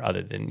there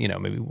other than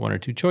maybe one or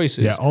two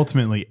choices. Yeah,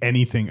 ultimately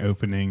anything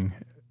opening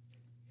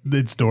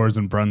its doors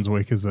in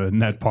Brunswick is a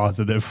net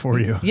positive for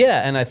you.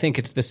 Yeah, and I think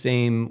it's the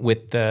same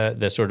with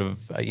the sort of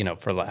for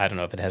I don't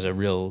know if it has a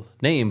real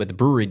name, but the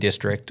brewery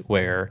district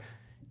where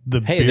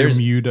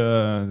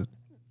Bermuda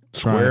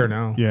Square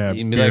now. Yeah,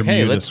 you'd be like,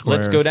 hey, let's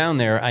go down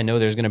there. I know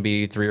there's going to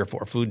be 3 or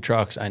 4 food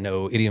trucks. I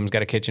know Idiom's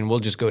got a kitchen. We'll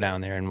just go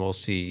down there and we'll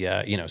see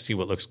see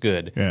what looks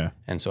good. Yeah,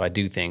 and so I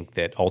do think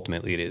that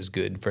ultimately it is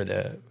good for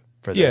the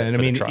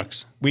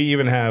trucks. We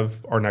even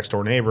have our next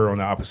door neighbor on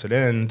the opposite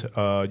end,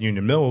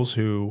 Union Mills,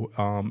 who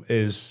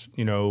is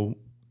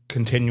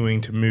continuing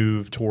to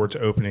move towards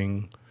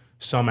opening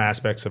some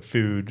aspects of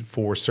food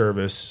for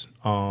service,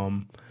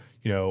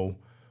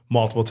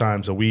 multiple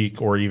times a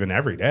week or even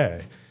every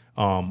day.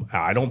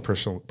 I don't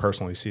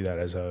personally see that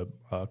as a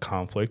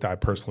conflict. I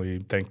personally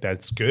think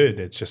that's good.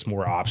 It's just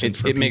more options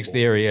for people. It makes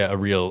the area a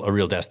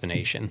real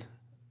destination.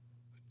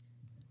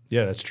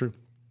 Yeah, that's true.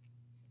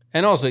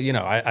 And also,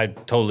 I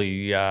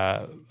totally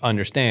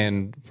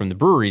understand from the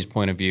brewery's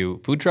point of view,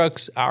 food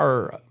trucks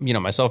are,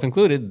 myself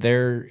included,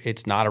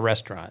 it's not a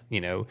restaurant.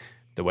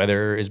 The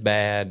weather is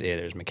bad,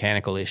 there's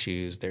mechanical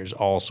issues, there's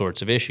all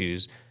sorts of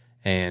issues.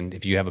 And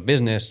if you have a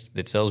business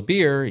that sells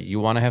beer, you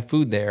want to have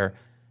food there.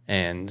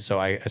 And so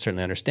I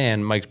certainly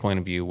understand Mike's point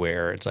of view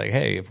where it's like,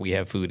 hey, if we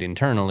have food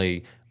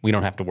internally, we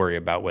don't have to worry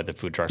about whether the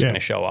food truck's going to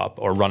show up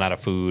or run out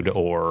of food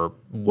or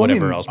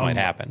whatever else might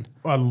happen.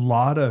 A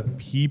lot of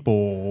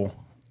people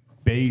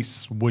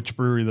base which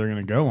brewery they're going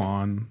to go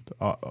on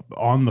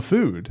the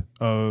food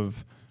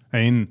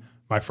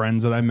my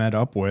friends that I met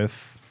up with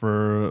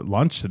for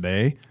lunch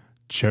today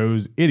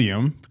chose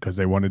Idiom because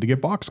they wanted to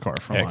get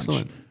Boxcar for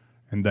lunch.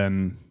 And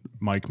then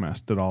Mike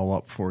messed it all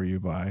up for you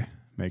by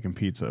making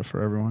pizza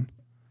for everyone.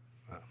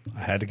 I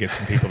had to get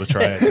some people to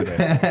try it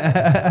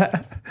today.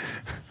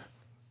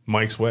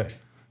 Mike's way.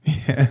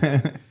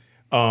 Yeah.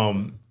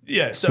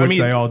 So Which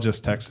they all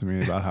just texted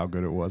me about how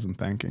good it was and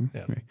thanking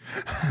me.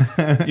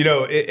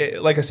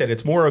 Like I said,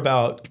 it's more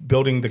about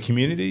building the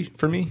community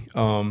for me.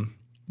 One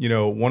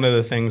of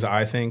the things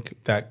I think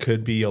that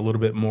could be a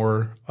little bit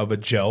more of a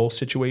gel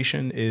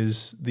situation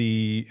is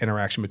the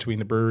interaction between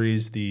the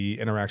breweries, the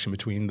interaction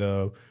between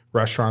the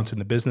restaurants and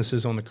the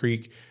businesses on the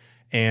creek.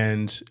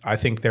 And I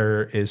think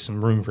there is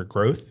some room for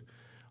growth.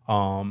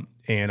 And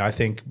I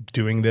think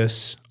doing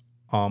this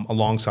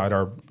alongside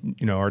our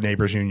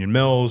neighbors, Union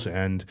Mills,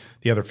 and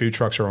the other food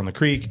trucks are on the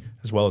creek,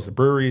 as well as the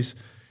breweries.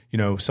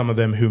 Some of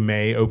them who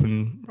may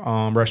open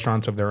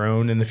restaurants of their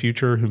own in the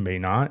future, who may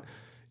not.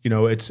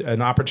 It's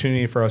an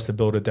opportunity for us to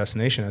build a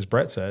destination, as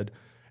Brett said,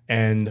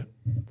 and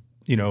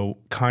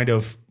kind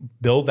of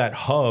build that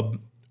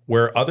hub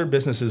where other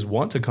businesses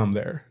want to come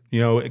there.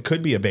 It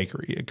could be a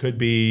bakery, it could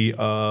be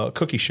a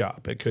cookie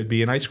shop, it could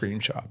be an ice cream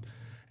shop,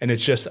 and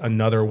it's just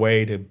another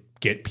way to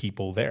get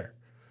people there.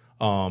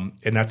 And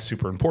that's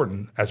super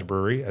important as a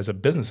brewery, as a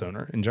business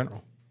owner in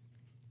general.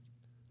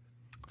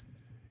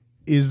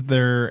 Is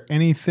there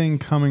anything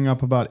coming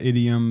up about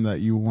Idiom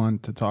that you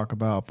want to talk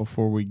about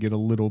before we get a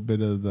little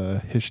bit of the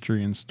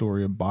history and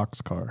story of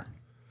Boxcar?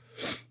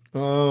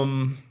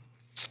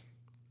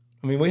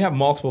 We have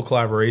multiple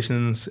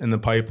collaborations in the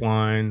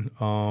pipeline.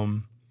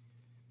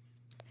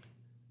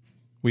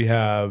 We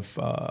have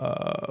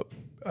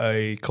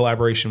a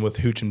collaboration with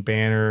Hooch and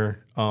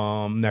Banner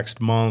next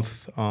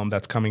month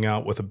that's coming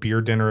out with a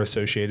beer dinner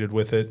associated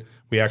with it.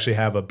 We actually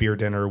have a beer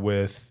dinner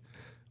with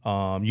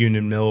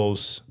Union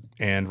Mills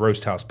and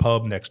Roast House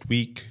Pub next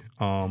week,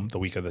 the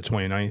week of the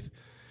 29th.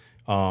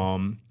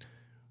 And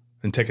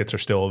tickets are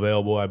still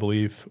available, I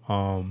believe,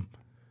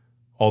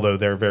 although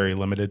they're very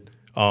limited.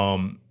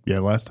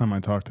 Last time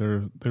I talked,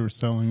 they were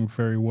selling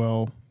very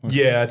well.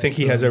 Yeah, I think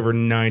he has over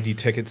 90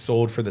 tickets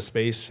sold for the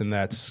space, and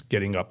that's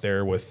getting up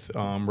there with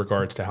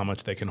regards to how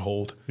much they can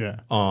hold. Yeah.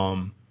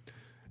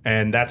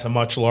 And that's a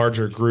much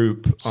larger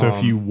group. So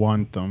if you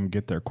want them,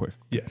 get there quick.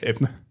 Yeah, if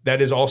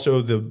that is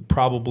also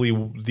probably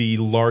the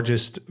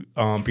largest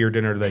beer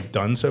dinner they've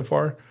done so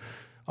far,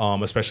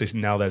 especially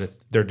now that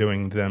they're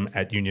doing them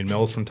at Union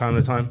Mills from time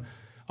to time.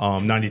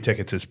 90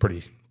 tickets is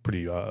pretty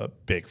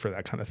big for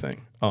that kind of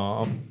thing.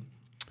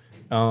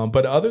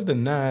 But other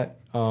than that,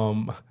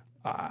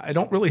 I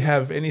don't really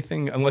have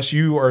anything unless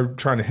you are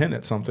trying to hint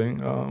at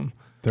something.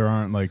 There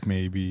aren't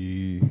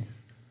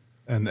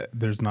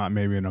there's not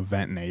maybe an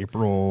event in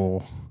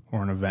April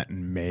or an event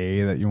in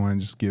May that you want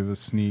to just give a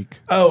sneak.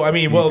 Oh,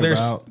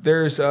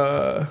 there's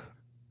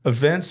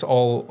events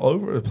all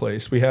over the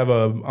place. We have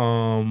a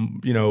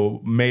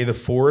May the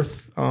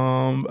 4th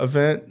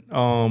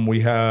event. We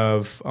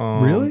have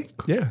really?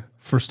 Yeah.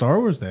 For Star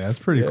Wars Day. That's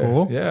pretty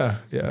cool. Yeah.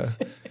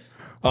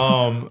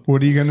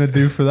 What are you going to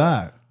do for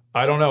that?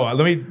 I don't know.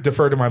 Let me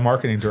defer to my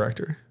marketing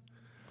director.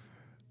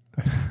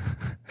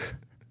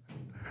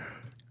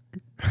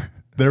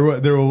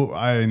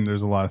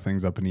 There's a lot of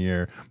things up in the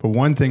air, but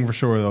one thing for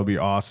sure that'll be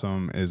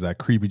awesome is that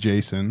Creepy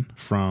Jason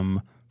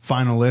from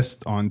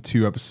finalist on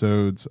 2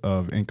 episodes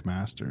of Ink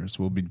Masters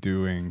will be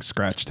doing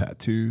scratch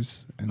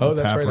tattoos. Oh,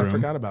 that's right. I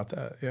forgot about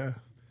that. Yeah.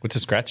 What's a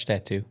scratch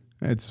tattoo?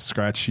 It's a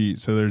scratch sheet.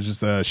 So there's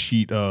just a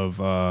sheet of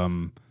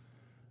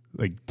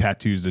like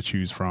tattoos to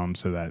choose from,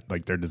 so that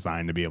like they're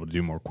designed to be able to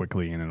do more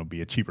quickly, and it'll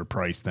be a cheaper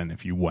price than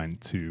if you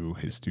went to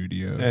his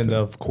studio. And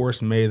of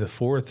course, May the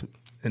 4th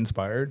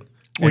inspired.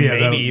 Well, and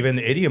yeah, maybe even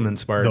Idiom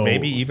inspired.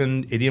 Maybe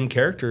even Idiom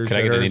characters. Could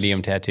I get an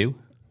Idiom tattoo?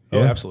 Oh,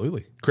 yeah.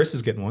 Absolutely. Chris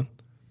is getting one.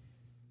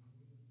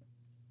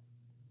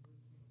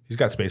 He's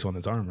got space on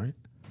his arm, right?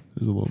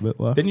 There's a little bit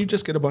left. Didn't you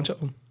just get a bunch of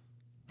them?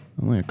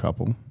 Only a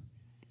couple.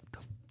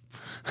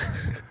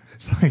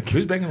 It's like,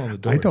 who's banging on the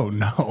door? I don't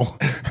know.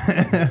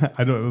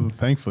 I don't.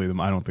 Thankfully,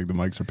 I don't think the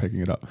mics are picking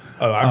it up.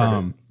 Oh, I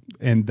heard it.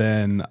 And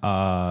then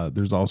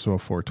there's also a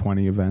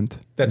 420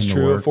 event. That's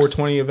true. A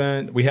 420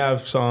 event. We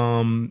have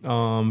some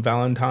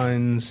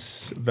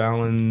Valentine's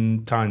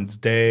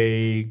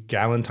Day,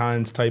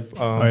 Galentine's type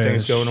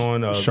things going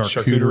on. A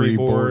charcuterie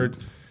board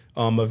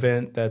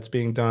event that's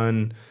being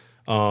done.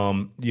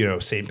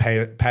 St.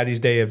 Patty's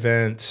Day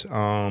event.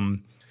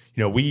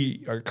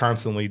 We are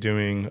constantly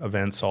doing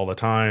events all the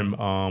time.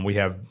 We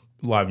have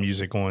live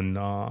music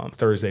on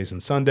Thursdays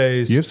and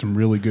Sundays. You have some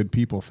really good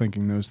people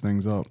thinking those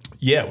things up.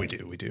 Yeah, we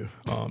do.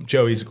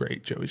 Joey's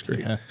great.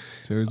 Yeah,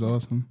 Joey's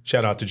awesome.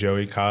 Shout out to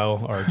Joey,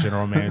 Kyle, our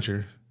general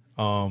manager.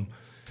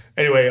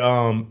 Anyway,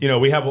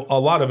 we have a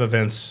lot of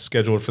events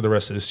scheduled for the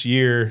rest of this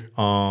year.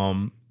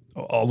 A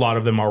lot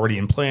of them already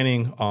in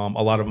planning.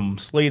 A lot of them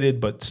slated,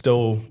 but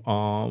still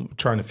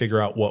trying to figure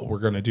out what we're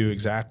going to do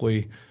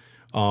exactly.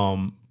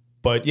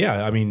 But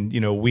yeah, I mean,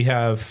 we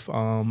have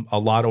a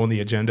lot on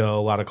the agenda,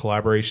 a lot of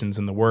collaborations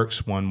in the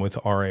works, one with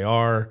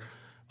RAR.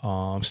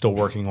 I'm still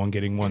working on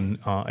getting one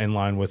in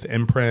line with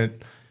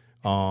Imprint.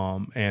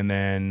 And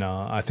then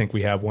I think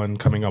we have one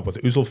coming up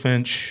with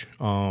Ouzelfinch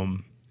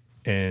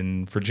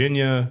in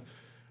Virginia.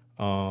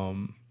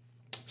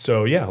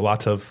 So yeah,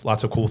 lots of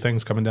cool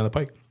things coming down the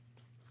pike.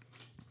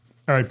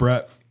 All right,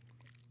 Brett.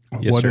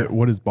 Yes, sir.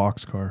 What is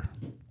Boxcar?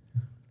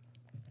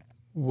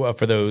 Well,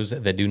 for those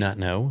that do not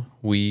know,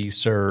 we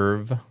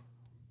serve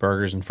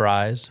burgers and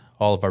fries.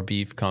 All of our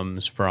beef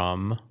comes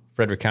from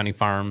Frederick County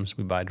farms.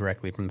 We buy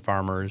directly from the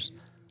farmers.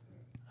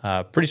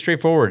 Pretty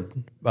straightforward.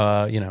 We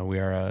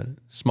are a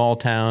small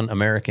town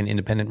American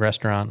independent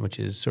restaurant, which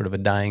is sort of a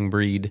dying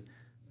breed.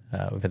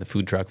 We've had the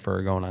food truck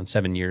for going on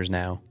 7 years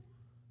now,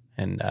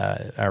 and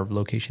our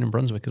location in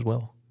Brunswick as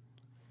well.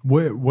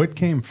 What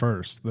came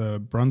first, the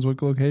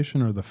Brunswick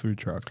location or the food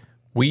truck?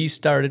 We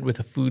started with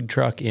a food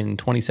truck in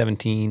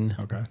 2017.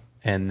 Okay.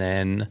 And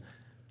then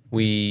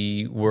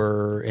we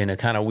were in a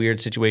kind of weird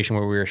situation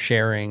where we were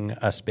sharing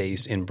a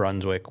space in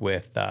Brunswick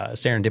with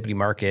Serendipity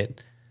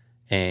Market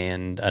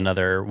and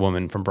another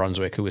woman from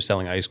Brunswick who was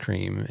selling ice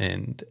cream.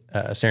 And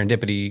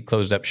Serendipity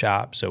closed up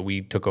shop, so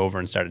we took over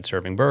and started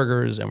serving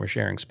burgers, and we're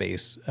sharing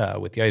space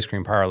with the ice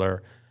cream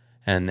parlor.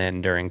 And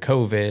then during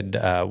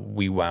COVID,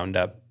 we wound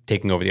up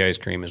taking over the ice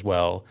cream as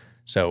well.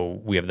 So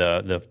we have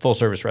the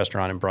full-service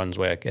restaurant in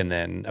Brunswick, and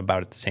then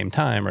about at the same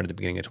time, right at the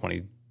beginning of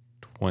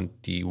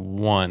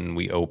 2021,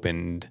 we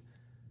opened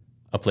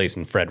a place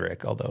in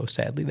Frederick, although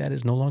sadly that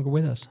is no longer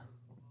with us.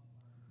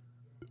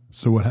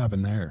 So what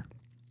happened there?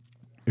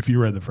 If you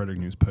read the Frederick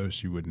News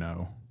Post, you would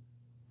know.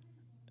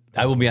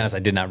 I will be honest, I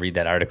did not read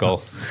that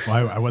article.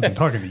 Well, I wasn't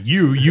talking to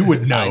you. You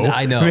would know.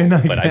 I know,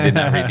 but I did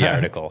not read the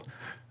article.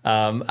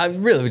 I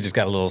really just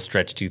got a little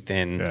stretched too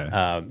thin.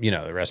 Yeah.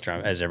 The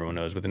restaurant, as everyone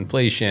knows, with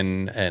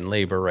inflation and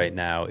labor right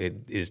now, it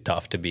is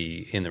tough to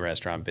be in the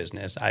restaurant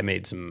business. I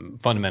made some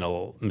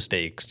fundamental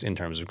mistakes in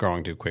terms of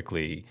growing too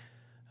quickly,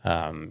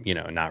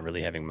 not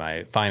really having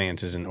my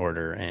finances in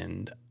order.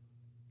 And,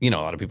 a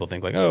lot of people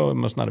think like, oh, it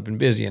must not have been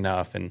busy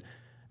enough. And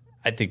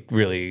I think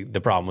really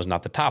the problem was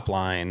not the top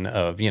line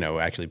of,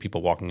 actually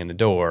people walking in the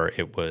door.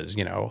 It was,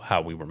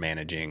 how we were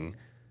managing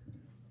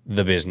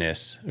the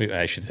business.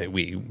 I should say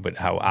we, but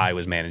how I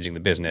was managing the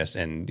business.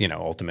 And,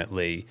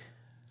 ultimately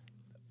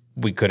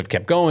we could have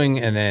kept going,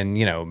 and then,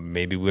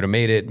 maybe we would have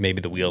made it.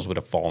 Maybe the wheels would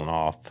have fallen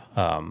off.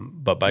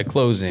 But by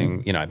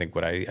closing, I think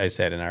what I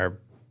said in our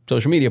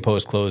social media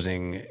post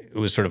closing, it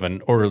was sort of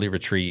an orderly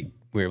retreat.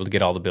 We were able to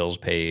get all the bills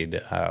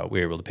paid. We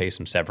were able to pay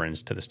some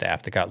severance to the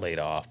staff that got laid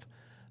off.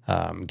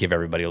 Give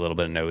everybody a little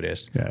bit of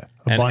notice. Yeah.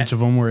 A bunch of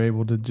them were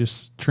able to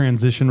just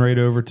transition right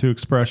over to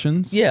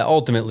Expressions. Yeah.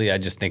 Ultimately, I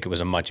just think it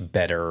was a much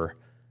better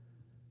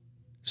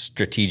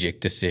strategic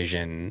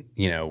decision,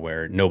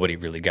 where nobody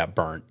really got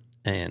burnt,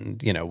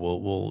 and,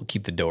 we'll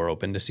keep the door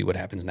open to see what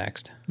happens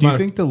next. Do you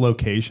think the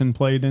location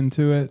played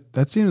into it?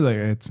 That seems like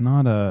it's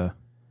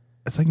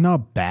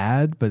not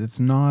bad, but it's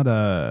not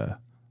a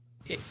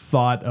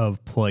thought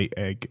of play.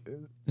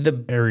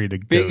 The area to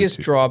go biggest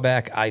to.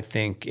 drawback, I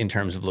think, in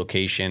terms of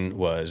location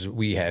was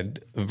we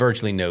had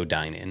virtually no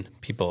dine-in.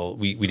 People,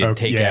 we did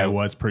takeout. Yeah, it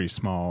was pretty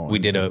small. We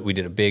did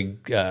a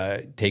big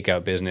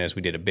takeout business.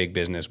 We did a big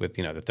business with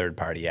the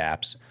third-party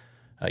apps,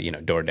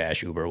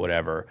 DoorDash, Uber,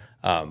 whatever.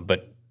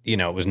 But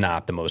it was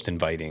not the most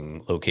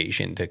inviting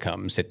location to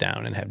come sit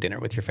down and have dinner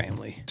with your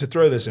family. To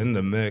throw this in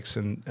the mix,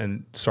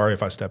 and sorry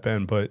if I step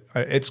in, but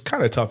it's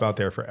kind of tough out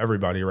there for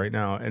everybody right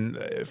now. And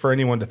for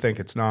anyone to think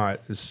it's not,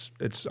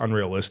 it's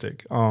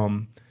unrealistic.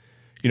 The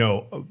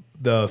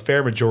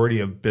fair majority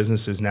of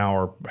businesses now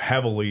are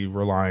heavily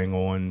relying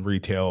on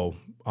retail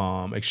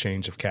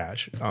exchange of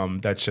cash.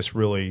 That's just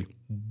really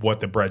what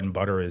the bread and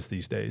butter is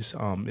these days.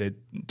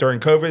 During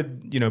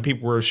COVID,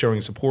 people were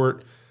showing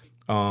support.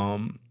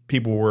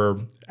 People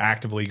were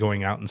actively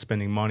going out and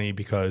spending money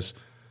because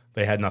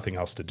they had nothing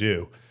else to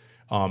do.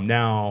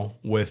 Now,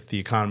 with the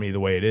economy the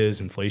way it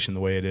is, inflation the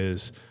way it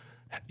is,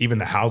 even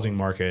the housing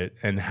market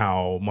and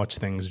how much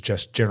things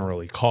just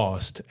generally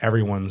cost,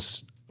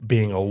 everyone's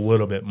being a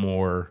little bit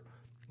more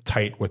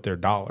tight with their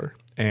dollar.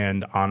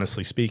 And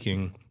honestly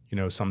speaking,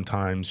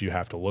 sometimes you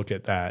have to look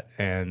at that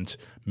and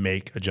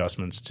make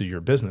adjustments to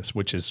your business,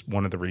 which is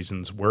one of the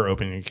reasons we're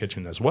opening a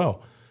kitchen as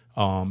well,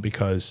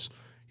 because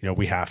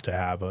we have to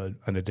have an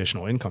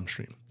additional income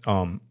stream.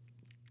 And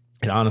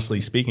honestly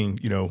speaking,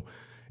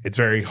 it's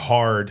very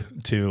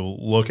hard to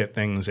look at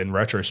things in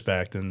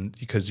retrospect, and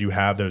because you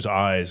have those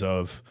eyes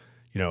of,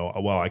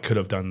 I could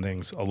have done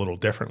things a little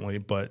differently.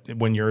 But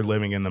when you're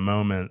living in the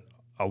moment,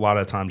 a lot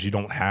of times you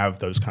don't have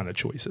those kind of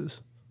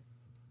choices.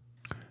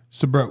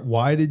 So, Brett,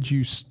 why did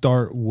you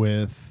start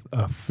with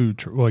a food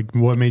truck? Like,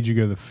 what made you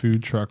go the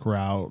food truck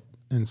route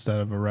instead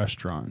of a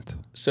restaurant?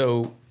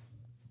 So,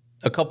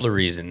 a couple of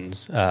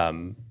reasons.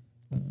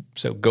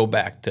 So going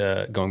back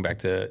to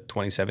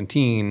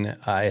 2017,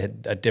 I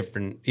had a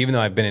different, even though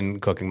I've been in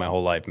cooking my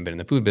whole life and been in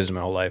the food business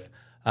my whole life,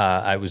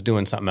 I was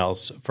doing something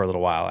else for a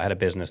little while. I had a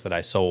business that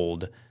I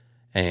sold,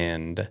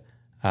 and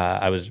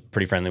I was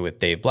pretty friendly with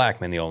Dave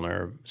Blackman, the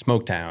owner of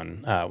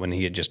Smoketown, when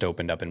he had just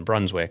opened up in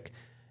Brunswick.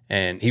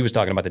 And he was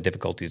talking about the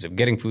difficulties of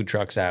getting food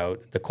trucks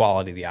out, the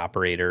quality of the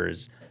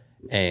operators.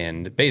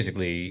 And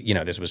basically,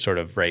 this was sort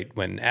of right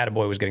when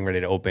Attaboy was getting ready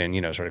to open,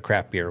 sort of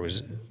craft beer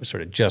was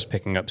sort of just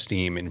picking up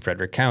steam in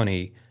Frederick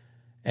County.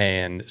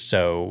 And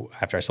so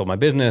after I sold my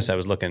business, I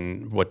was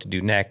looking what to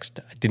do next.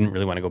 I didn't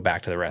really want to go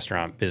back to the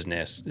restaurant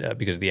business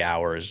because of the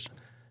hours.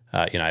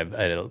 I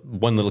had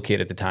one little kid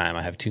at the time.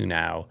 I have two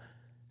now.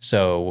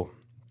 So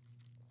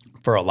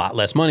for a lot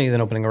less money than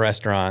opening a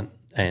restaurant,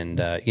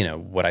 and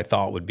what I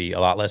thought would be a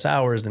lot less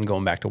hours than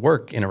going back to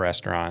work in a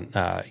restaurant,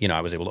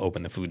 I was able to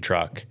open the food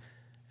truck.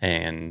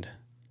 And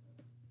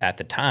at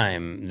the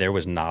time, there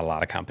was not a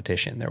lot of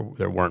competition.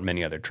 There weren't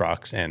many other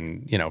trucks.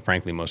 And,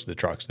 frankly, most of the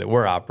trucks that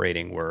were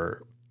operating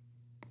were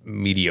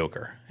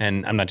mediocre.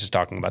 And I'm not just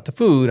talking about the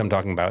food. I'm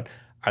talking about,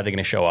 are they going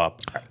to show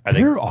up?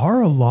 There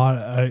are a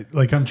lot. I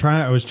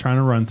was trying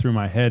to run through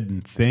my head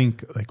and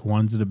think like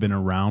ones that have been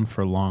around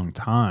for a long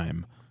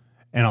time.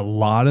 And a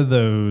lot of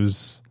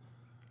those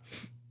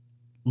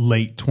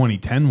late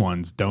 2010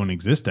 ones don't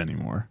exist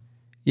anymore.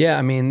 Yeah,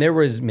 I mean, there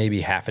was maybe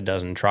half a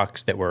dozen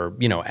trucks that were,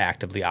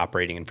 actively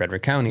operating in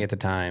Frederick County at the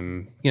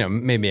time,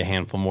 maybe a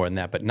handful more than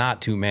that, but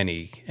not too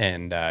many.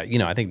 And,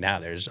 I think now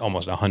there's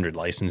almost 100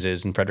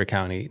 licenses in Frederick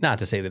County. Not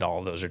to say that all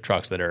of those are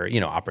trucks that are,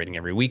 operating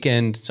every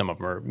weekend. Some of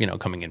them are,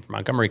 coming in from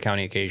Montgomery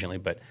County occasionally,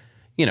 but,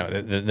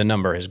 the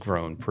number has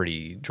grown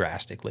pretty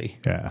drastically.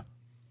 Yeah.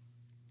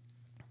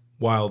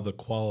 While the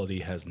quality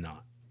has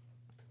not,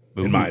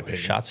 Ooh, in my opinion.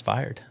 Shots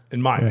fired.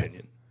 In my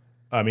opinion.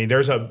 I mean,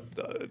 there's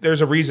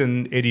a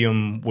reason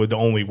Idiom would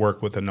only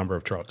work with a number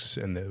of trucks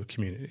in the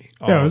community.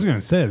 Yeah, I was going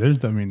to say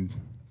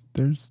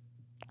there's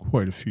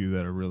quite a few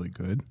that are really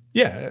good.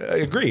 Yeah,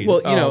 agreed.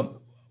 Well,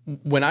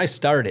 when I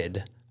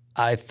started,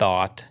 I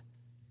thought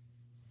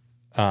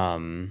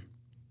the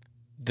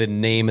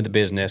name of the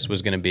business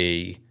was going to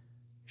be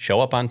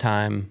show up on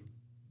time.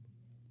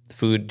 The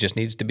food just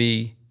needs to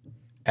be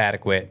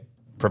adequate,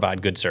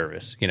 provide good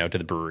service, to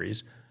the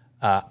breweries.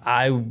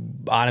 I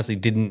honestly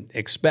didn't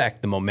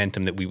expect the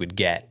momentum that we would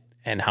get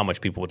and how much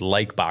people would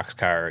like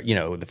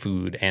Boxcar, the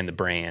food and the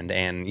brand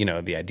and,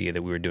 the idea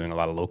that we were doing a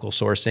lot of local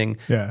sourcing.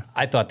 Yeah.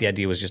 I thought the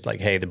idea was just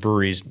like, hey, the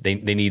breweries, they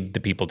need the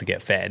people to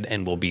get fed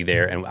and we'll be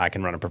there and I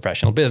can run a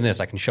professional business.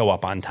 I can show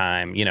up on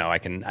time. I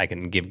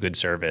can give good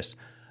service.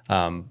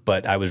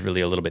 But I was really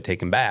a little bit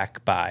taken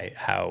back by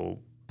how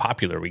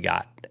popular we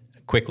got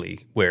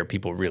quickly, where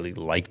people really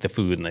liked the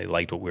food and they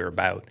liked what we were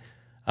about.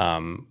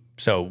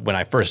 So when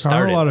I first started,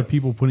 there are a lot of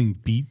people putting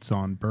beets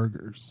on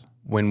burgers.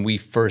 When we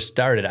first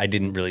started, I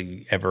didn't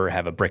really ever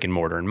have a brick and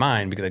mortar in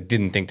mind because I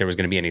didn't think there was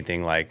going to be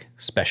anything like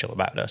special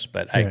about us.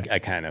 But yeah. I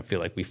kind of feel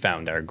like we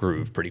found our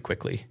groove pretty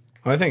quickly.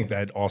 I think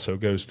that also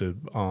goes to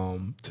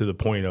the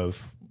point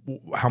of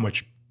how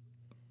much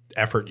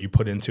effort you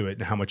put into it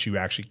and how much you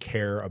actually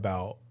care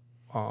about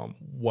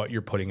what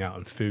you're putting out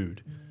in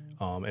food.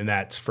 And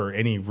that's for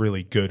any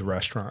really good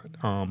restaurant.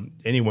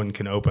 Anyone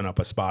can open up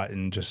a spot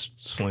and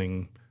just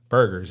sling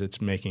burgers. It's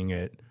making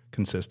it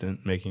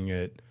consistent, making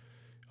it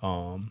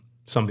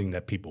something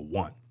that people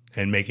want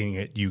and making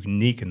it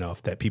unique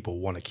enough that people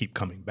want to keep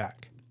coming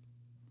back.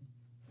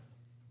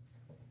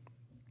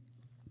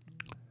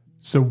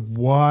 So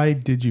why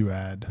did you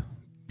add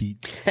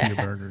beets to your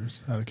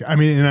burgers? I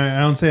mean, and I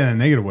don't say that in a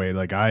negative way.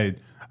 Like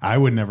I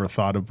would never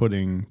thought of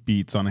putting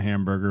beets on a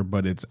hamburger,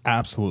 but it's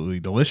absolutely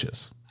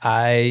delicious.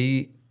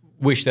 I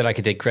wish that I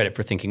could take credit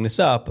for thinking this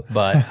up,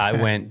 but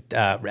I went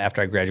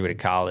after I graduated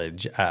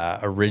college.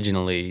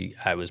 Originally,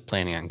 I was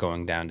planning on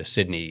going down to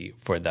Sydney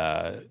for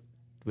the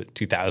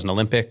 2000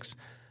 Olympics.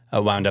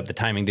 Wound up the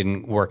timing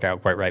didn't work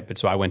out quite right, but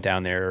so I went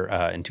down there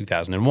in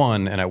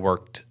 2001, and I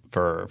worked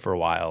for a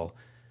while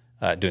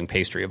doing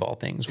pastry of all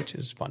things, which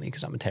is funny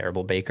because I'm a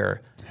terrible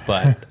baker.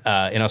 But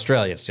in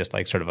Australia, it's just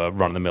like sort of a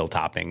run-of-the-mill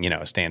topping,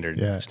 a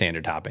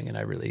standard topping, and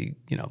I really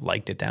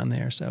liked it down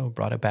there, so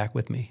brought it back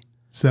with me.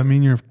 Does that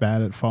mean you're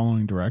bad at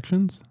following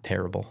directions?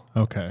 Terrible.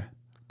 Okay.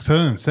 So I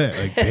didn't say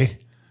it. Like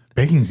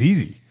baking's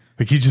easy.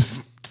 Like you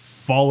just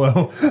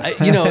follow.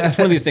 It's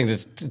one of these things.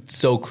 It's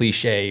so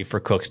cliche for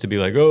cooks to be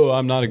like, "Oh,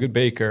 I'm not a good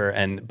baker,"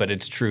 but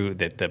it's true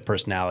that the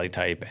personality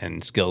type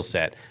and skill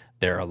set.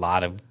 There are a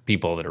lot of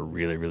people that are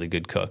really, really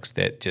good cooks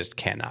that just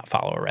cannot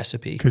follow a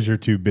recipe because you're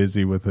too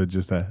busy with let's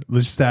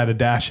just add a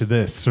dash of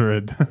this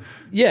or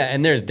yeah.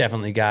 And there's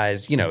definitely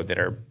guys that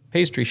are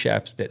pastry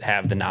chefs that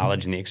have the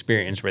knowledge and the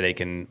experience where they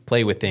can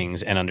play with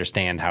things and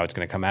understand how it's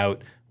going to come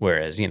out.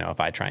 Whereas, if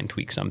I try and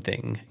tweak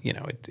something,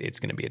 it's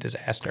going to be a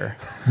disaster.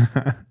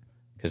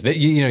 Because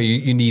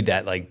you need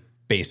that like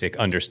basic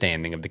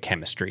understanding of the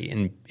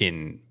chemistry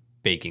in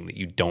baking that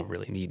you don't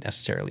really need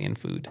necessarily in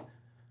food.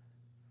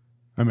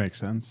 That makes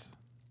sense.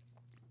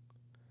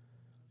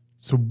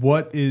 So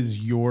what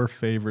is your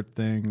favorite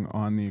thing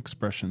on the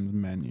Expressions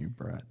menu,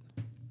 Brett?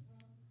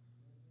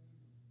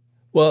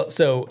 Well,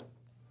 so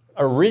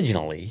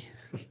originally,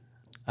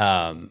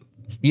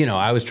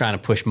 I was trying to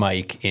push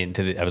Mike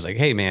I was like,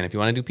 hey man, if you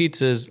want to do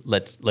pizzas,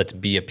 let's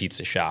be a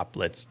pizza shop.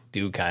 Let's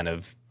do kind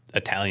of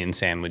Italian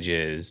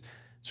sandwiches,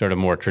 sort of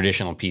more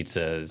traditional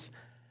pizzas.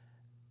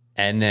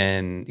 And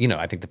then,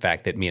 I think the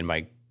fact that me and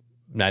Mike,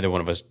 neither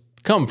one of us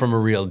come from a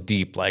real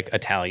deep, like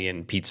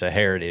Italian pizza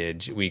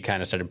heritage, we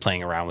kind of started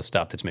playing around with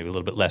stuff that's maybe a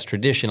little bit less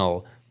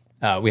traditional.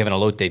 We have an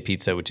elote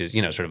pizza, which is,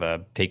 sort of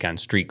a take on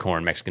street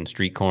corn, Mexican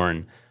street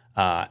corn.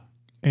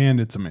 And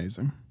it's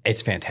amazing.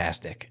 It's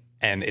fantastic.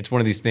 And it's one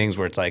of these things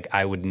where it's like,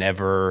 I would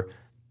never,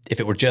 if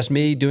it were just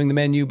me doing the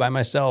menu by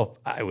myself,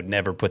 I would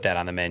never put that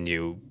on the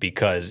menu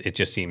because it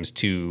just seems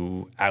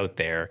too out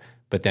there.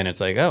 But then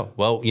it's like, oh,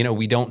 well,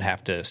 we don't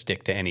have to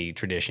stick to any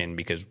tradition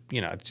because,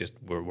 it's just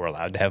we're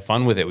allowed to have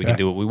fun with it. We can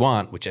do what we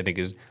want, which I think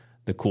is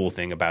the cool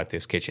thing about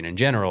this kitchen in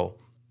general,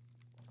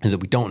 is that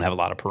we don't have a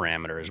lot of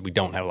parameters. We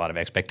don't have a lot of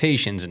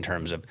expectations in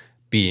terms of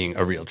being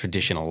a real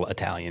traditional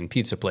Italian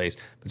pizza place.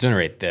 But at any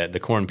rate, the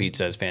corn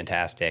pizza is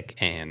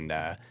fantastic, and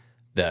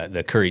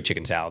the curry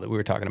chicken salad that we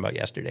were talking about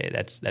yesterday,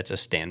 that's a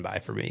standby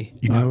for me.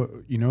 You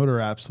know what are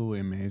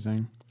absolutely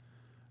amazing?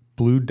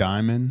 Blue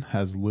Diamond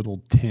has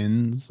little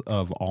tins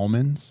of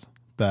almonds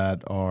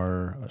that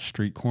are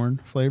street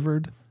corn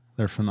flavored.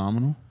 They're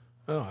phenomenal.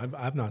 Oh,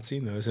 I've not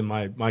seen those, and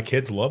my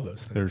kids love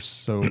those things. They're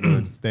so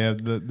good. They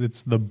have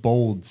it's the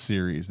Bold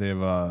series. They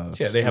have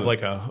they have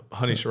like a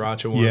honey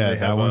sriracha one. Yeah, they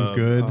that one's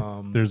good.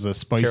 There's a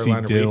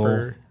spicy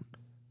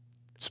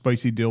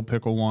dill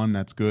pickle one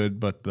that's good,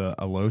 but the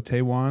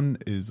elote one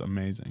is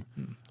amazing.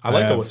 I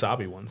like the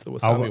wasabi ones. The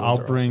wasabi ones are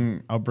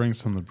awesome. I'll bring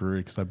some to the brewery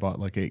because I bought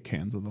like 8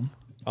 cans of them.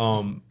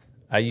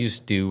 I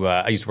used to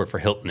work for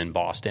Hilton in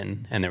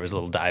Boston, and there was a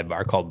little dive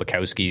bar called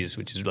Bukowski's,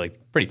 which is like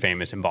pretty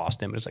famous in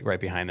Boston, but it's like right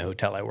behind the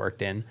hotel I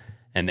worked in,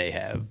 and they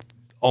have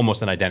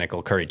almost an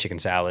identical curry chicken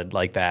salad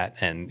like that.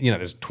 And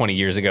this is 20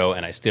 years ago,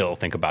 and I still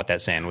think about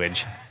that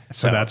sandwich.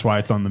 So that's why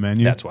it's on the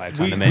menu. That's why it's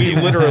on the menu.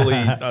 We literally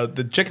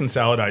the chicken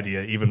salad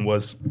idea even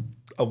was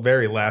a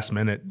very last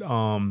minute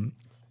audible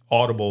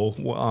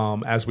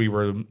as we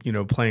were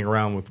playing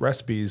around with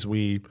recipes.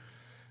 We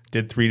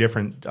did 3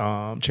 different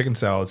chicken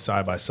salads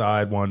side by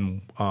side,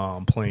 one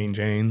plain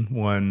Jane,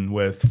 one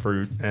with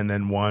fruit, and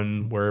then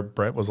one where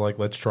Brett was like,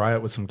 let's try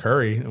it with some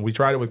curry. And we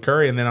tried it with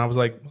curry, and then I was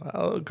like,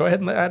 well, go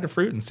ahead and add the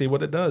fruit and see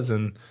what it does.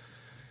 And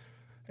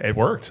it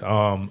worked.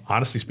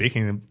 Honestly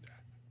speaking,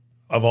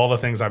 of all the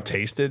things I've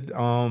tasted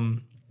out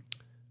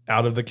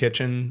of the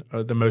kitchen,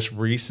 most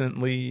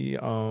recently,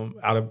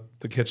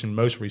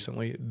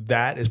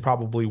 that is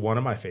probably one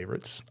of my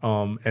favorites.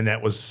 And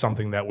that was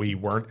something that we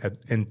weren't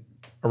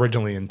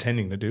originally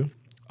intending to do.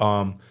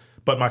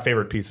 But my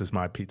favorite pizza is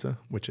my pizza,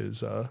 which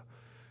is, a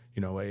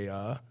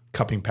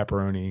cupping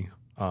pepperoni,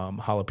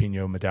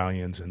 jalapeno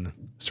medallions, and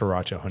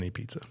sriracha honey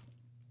pizza.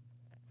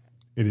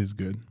 It is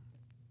good.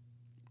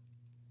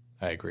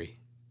 I agree.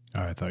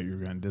 Oh, I thought you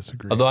were going to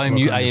disagree. Although I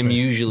am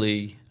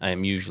usually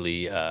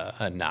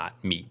a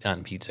not meat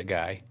on pizza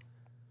guy.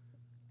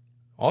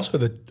 Also,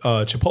 the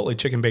Chipotle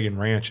chicken bacon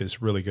ranch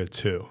is really good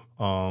too.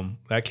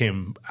 That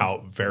came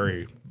out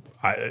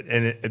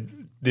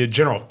the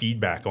general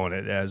feedback on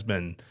it has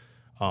been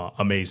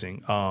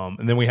amazing.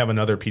 And then we have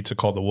another pizza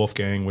called the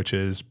Wolfgang, which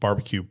is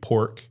barbecue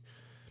pork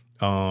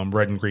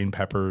red and green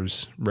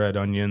peppers, red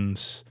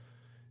onions,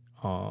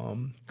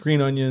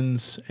 green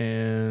onions,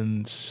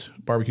 and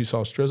barbecue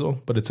sauce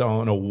drizzle, but it's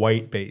on a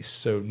white base,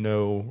 so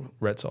no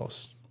red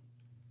sauce.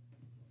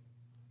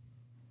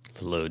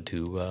 The load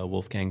to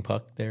Wolfgang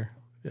Puck there.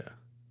 Yeah.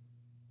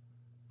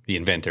 The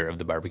inventor of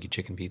the barbecue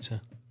chicken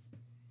pizza.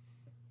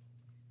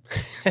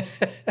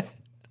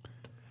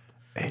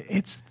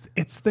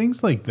 It's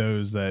things like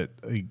those that,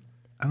 like,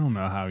 I don't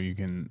know how you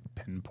can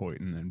pinpoint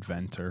an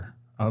inventor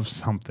of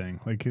something.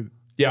 Like,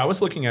 Yeah, I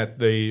was looking at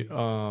the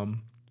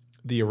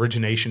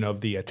origination of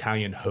the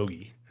Italian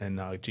hoagie,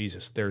 and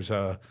Jesus, there's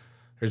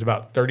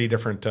about 30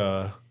 different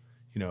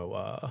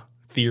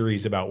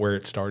theories about where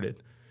it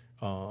started,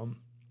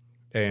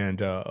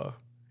 and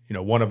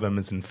one of them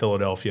is in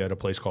Philadelphia at a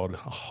place called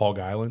Hog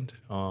Island,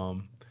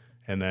 and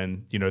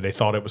then they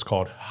thought it was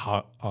called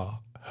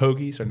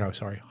hoggies,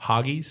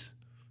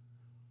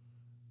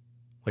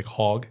 like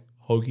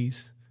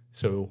hoagies.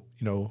 So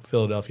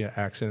Philadelphia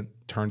accent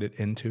turned it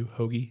into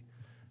hoagie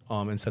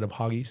instead of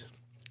hoggies.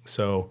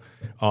 So,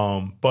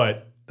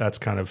 but that's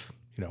kind of,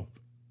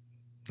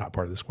 not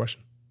part of this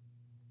question.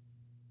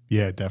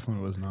 Yeah, it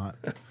definitely was not.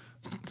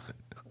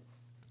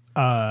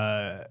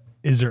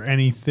 Is there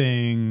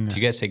anything? Do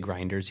you guys say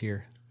grinders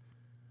here?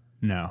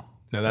 No.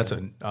 No, that's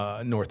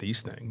a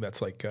Northeast thing.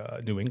 That's like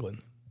New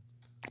England.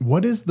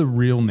 What is the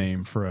real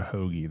name for a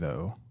hoagie,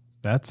 though?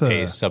 That's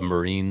a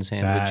submarine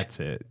sandwich. That's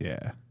it,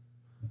 yeah.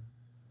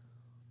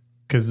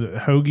 Because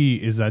hoagie,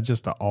 is that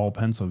just an all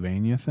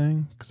Pennsylvania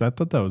thing? Because I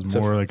thought that was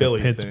more like a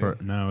Pittsburgh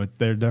thing. No,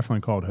 they're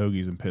definitely called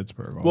hoagies in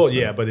Pittsburgh also. Well,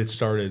 yeah, but it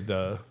started,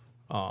 the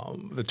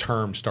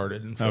term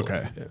started in Philly.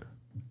 Okay.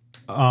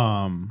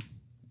 Yeah.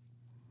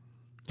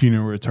 Do you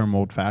know where the term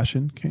old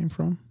fashioned came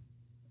from?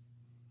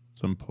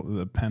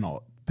 The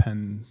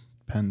Penn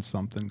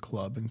something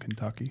club in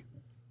Kentucky.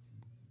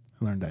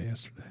 I learned that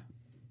yesterday.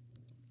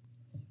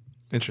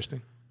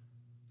 Interesting.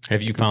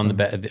 Have you found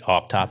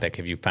off topic?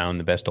 Have you found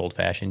the best old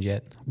fashioned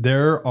yet?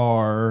 There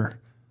are.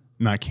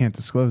 No, I can't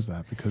disclose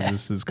that because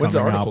this is coming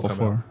out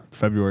before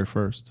February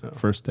 1st,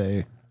 first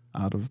day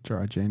out of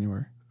dry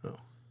January. Oh.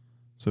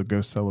 So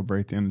go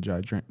celebrate the end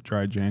of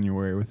dry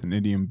January with an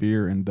Idiom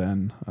beer and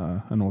then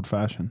an old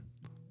fashioned.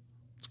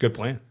 It's a good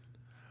plan.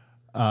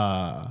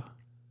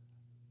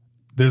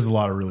 There's a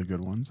lot of really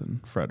good ones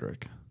in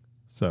Frederick,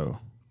 so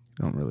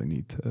you don't really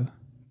need to.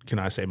 Can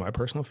I say my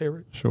personal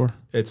favorite? Sure.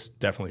 It's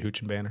definitely Hooch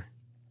and Banner.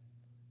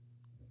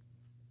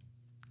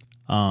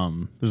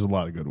 There's a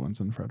lot of good ones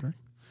in Frederick.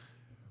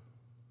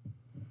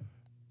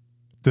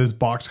 Does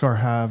Boxcar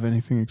have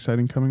anything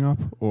exciting coming up,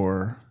 or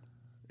are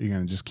you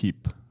going to just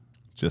keep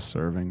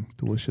serving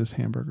delicious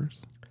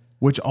hamburgers?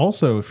 Which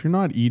also, if you're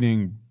not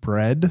eating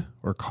bread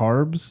or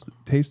carbs,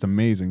 taste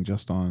amazing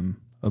just on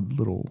a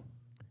little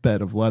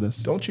bed of lettuce.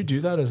 Don't you do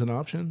that as an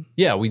option?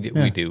 Yeah, we do.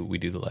 Yeah. We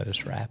do the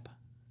lettuce wrap.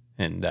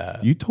 And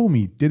you told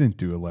me you didn't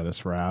do a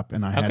lettuce wrap,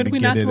 and I had to get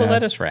it. How could we not do a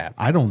lettuce wrap?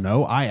 I don't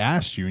know. I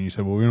asked you, and you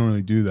said, "Well, we don't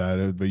really do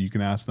that, but you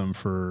can ask them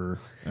for."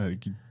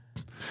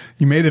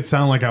 You made it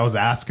sound like I was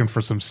asking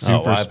for some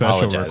super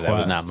special request. That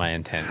was not my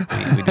intent.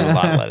 We do a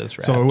lot of lettuce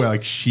wraps. So I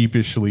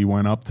sheepishly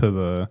went up to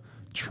the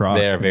truck.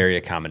 They are very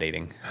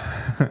accommodating.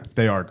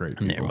 They are great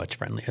people. And they're much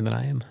friendlier than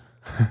I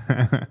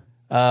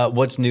am.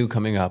 What's new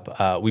coming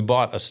up? We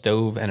bought a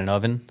stove and an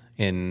oven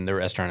in the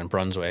restaurant in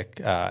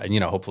Brunswick.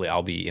 And, hopefully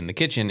I'll be in the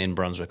kitchen in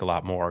Brunswick a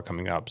lot more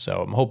coming up.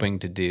 So I'm hoping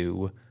to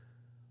do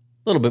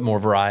a little bit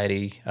more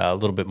variety, a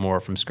little bit more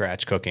from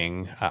scratch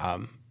cooking.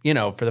 For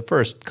the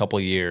first couple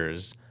of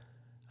years,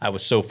 I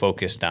was so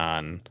focused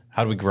on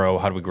how do we grow,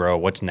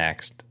 what's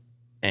next.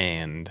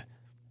 And,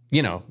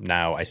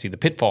 now I see the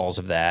pitfalls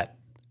of that.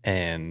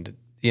 And,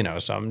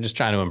 so I'm just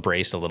trying to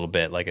embrace a little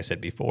bit, like I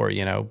said before,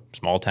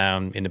 small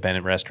town,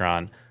 independent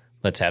restaurant.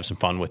 Let's have some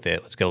fun with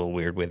it. Let's get a little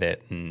weird with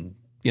it. And,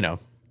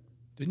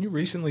 Didn't you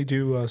recently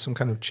do some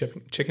kind of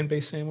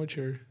chicken-based sandwich?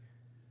 Or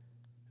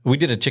we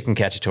did a chicken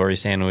cacciatore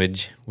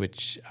sandwich,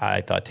 which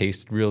I thought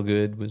tasted real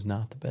good, was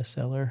not the best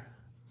seller.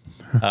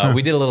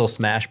 We did a little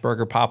smash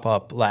burger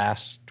pop-up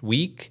last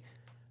week.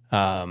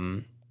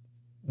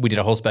 We did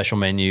a whole special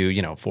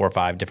menu, 4 or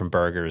 5 different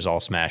burgers, all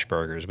smash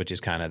burgers, which is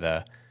kind of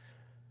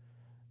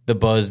the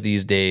buzz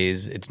these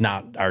days. It's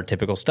not our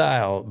typical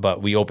style,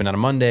 but we opened on a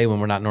Monday when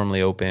we're not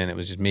normally open. It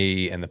was just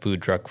me and the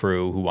food truck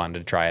crew who wanted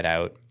to try it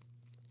out.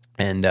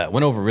 And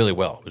went over really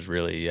well. It was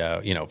really,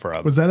 for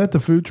a... Was that at the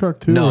food truck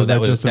too? No, that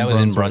was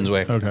in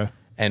Brunswick. Okay.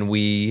 And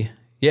we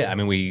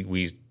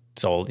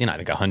sold, I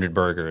think 100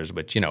 burgers,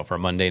 which, for a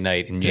Monday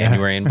night in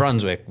January in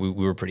Brunswick, we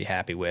were pretty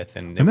happy with.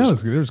 And it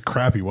was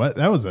crappy. What?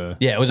 That was a...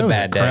 Yeah, it was a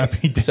bad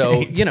day.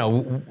 So,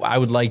 I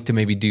would like to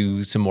maybe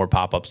do some more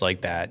pop-ups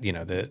like that.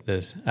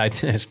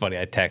 It's funny.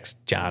 I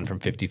text John from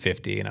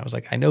 50/50 and I was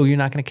like, I know you're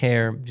not going to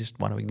care. Just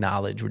want to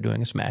acknowledge we're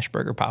doing a smash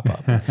burger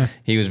pop-up.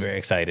 He was very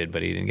excited,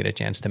 but he didn't get a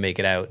chance to make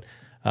it out.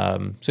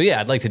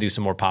 I'd like to do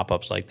some more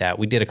pop-ups like that.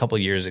 We did a couple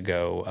of years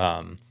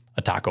ago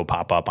a taco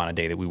pop-up on a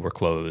day that we were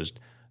closed.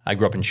 I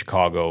grew up in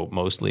Chicago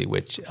mostly,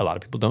 which a lot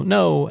of people don't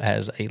know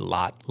has a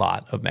lot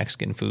of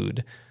Mexican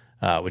food,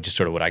 which is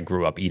sort of what I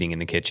grew up eating in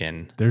the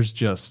kitchen. There's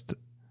just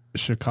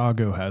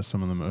Chicago has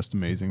some of the most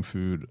amazing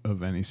food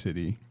of any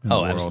city in the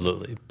world.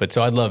 Absolutely. But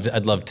so I'd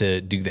love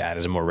to do that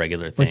as a more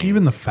regular thing. Like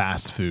even the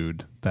fast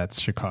food that's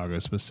Chicago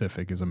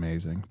specific is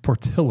amazing.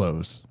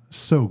 Portillo's,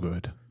 so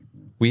good.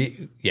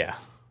 We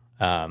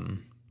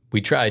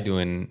tried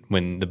doing,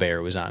 when the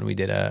Bear was on, we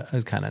did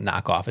a kind of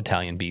knockoff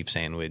Italian beef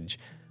sandwich.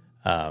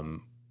 But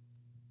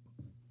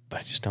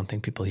I just don't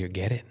think people here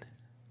get it.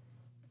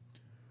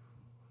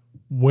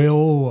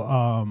 Will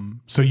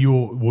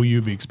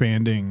you be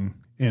expanding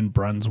in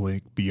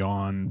Brunswick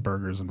beyond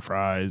burgers and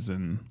fries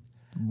and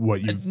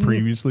what you've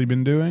previously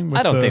been doing?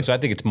 I don't think so. I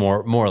think it's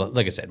more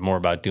like I said, more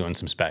about doing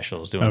some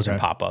specials, doing some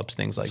pop-ups,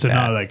 things like that. So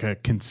not like a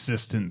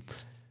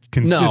consistent.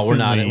 No, we're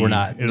not.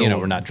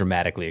 We're not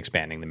dramatically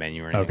expanding the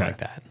menu or anything like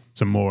that.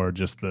 So more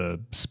just the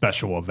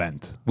special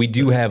event. We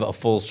do have a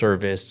full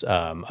service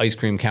ice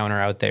cream counter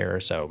out there.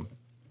 So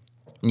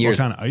what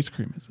kind of ice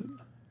cream is it?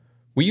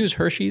 We use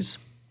Hershey's.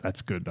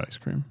 That's good ice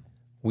cream.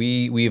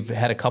 We've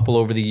had a couple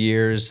over the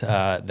years.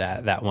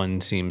 That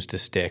one seems to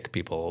stick.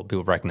 People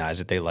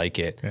recognize it. They like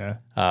it. Yeah.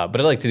 But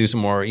I'd like to do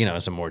some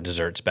more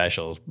dessert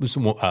specials.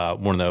 One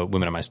of the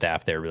women on my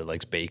staff there really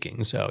likes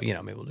baking, so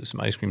maybe we'll do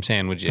some ice cream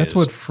sandwiches. That's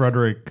what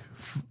Frederick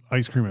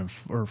ice cream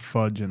or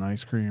fudge and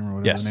ice cream or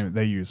whatever the name.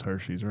 They use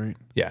Hershey's, right?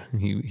 Yeah.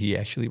 He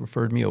actually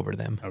referred me over to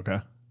them.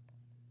 Okay.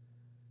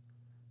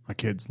 My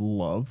kids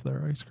love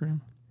their ice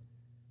cream.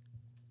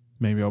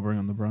 Maybe I'll bring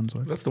them the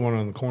Brunswick. That's the one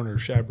on the corner of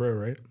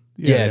Chabreau, right?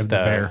 Yeah, it's the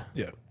Bear.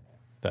 Yeah.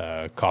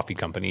 The coffee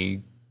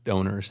company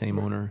owner, same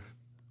owner.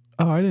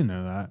 Oh, I didn't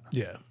know that.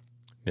 Yeah.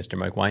 Mr.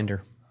 Mike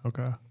Winder.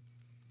 Okay.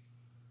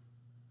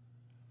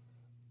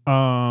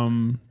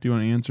 Do you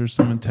want to answer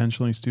some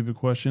intentionally stupid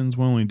questions?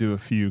 We'll only do a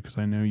few because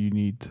I know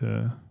you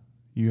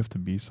have to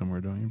be somewhere,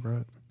 don't you,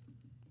 Brett?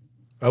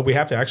 We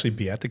have to actually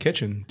be at the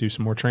kitchen, do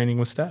some more training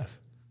with staff.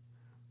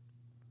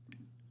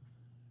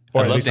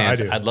 Or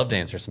I'd love to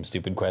answer some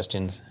stupid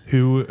questions.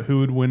 Who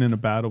would win in a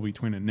battle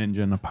between a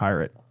ninja and a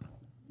pirate?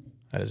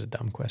 That is a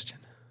dumb question.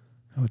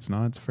 No, it's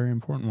not. It's a very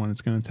important one.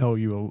 It's going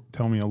to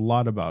tell me a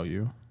lot about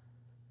you.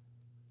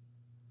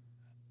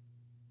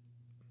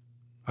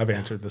 I've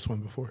answered this one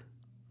before.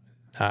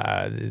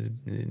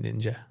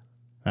 Ninja.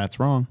 That's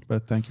wrong,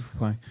 but thank you for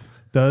playing.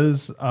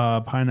 Does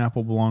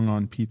pineapple belong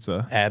on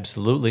pizza?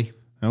 Absolutely.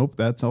 Nope,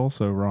 that's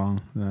also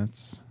wrong.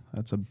 That's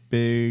a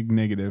big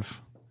negative.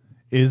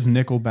 Is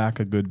Nickelback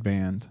a good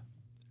band?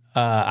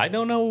 I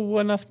don't know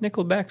enough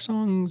Nickelback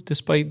songs,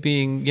 despite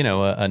being, a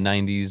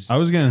 90s. I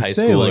was going to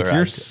say, like,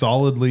 you're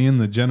solidly in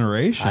the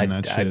generation. I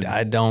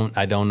don't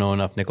know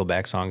enough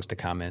Nickelback songs to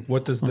comment.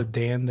 What does the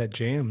Dan That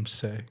Jams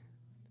say?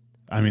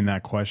 I mean,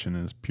 that question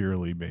is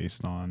purely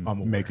based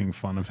on making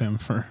fun of him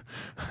for.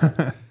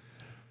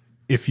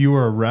 If you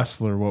were a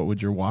wrestler, what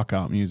would your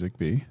walkout music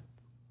be?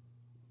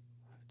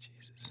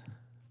 Jesus.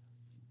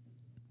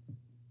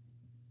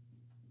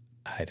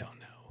 I don't know.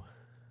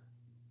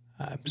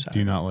 I'm sorry. Do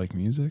you not like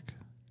music?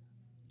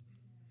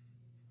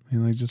 I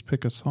mean, like, just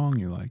pick a song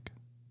you like.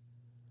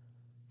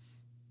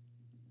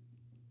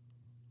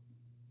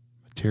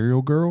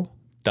 Material Girl?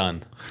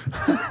 Done.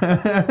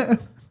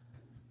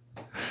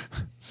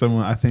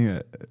 I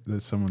think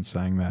that someone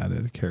sang that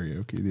at a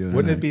karaoke the other night.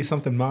 Wouldn't it be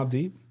something Mobb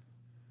Deep?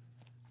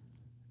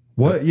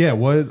 What? Yeah.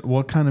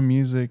 What kind of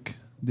music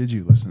did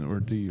you listen to, or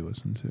do you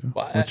listen to?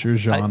 Well, what's your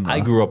genre? I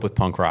grew up with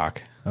punk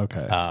rock.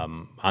 Okay.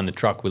 On the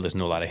truck, we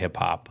listened to a lot of hip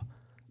hop.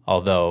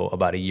 Although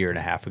about a year and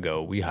a half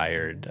ago, we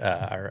hired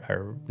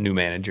our new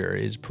manager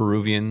is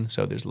Peruvian,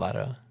 so there's a lot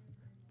of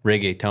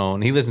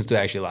reggaeton. He listens to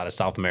actually a lot of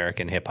South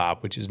American hip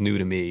hop, which is new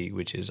to me,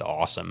 which is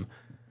awesome.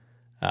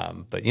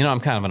 But I'm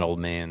kind of an old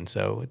man,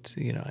 so it's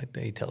he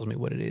tells me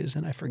what it is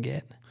and I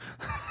forget.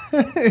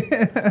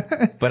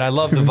 But I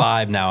love the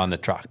vibe now on the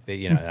truck. That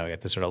I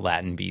got the sort of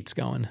Latin beats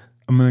going.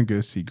 I'm gonna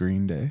go see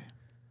Green Day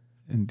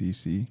in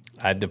DC.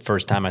 The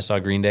first time I saw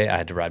Green Day, I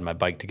had to ride my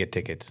bike to get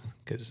tickets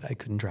because I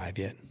couldn't drive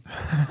yet.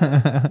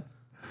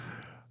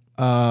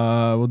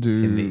 We'll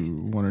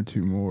do one or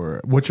two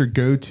more. What's your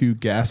go-to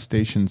gas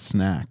station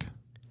snack?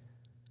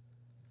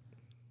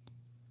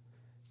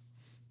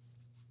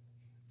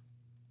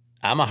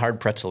 I'm a hard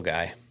pretzel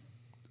guy.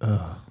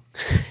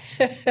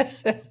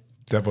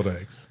 Deviled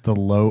eggs.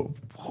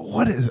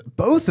 What is it?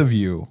 Both of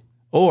you?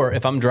 Or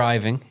if I'm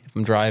driving.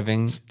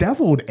 It's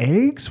deviled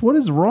eggs? What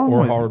is wrong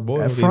with hard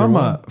boiled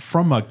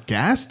from a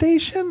gas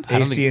station?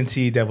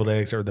 AT&T deviled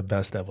eggs are the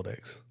best deviled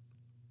eggs.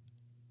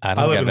 I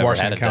don't live think in I've ever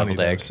Washington had a County,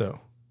 deviled egg. so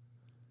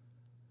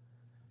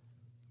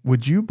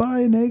Would you buy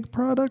an egg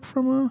product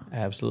from a?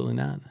 Absolutely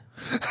not.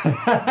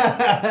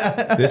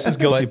 This is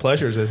guilty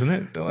pleasures, isn't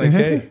it? Like,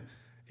 hey,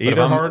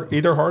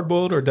 either hard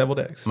boiled or deviled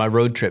eggs. My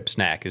road trip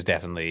snack is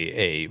definitely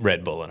a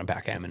Red Bull and a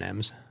pack of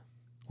M&Ms.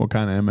 What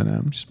kind of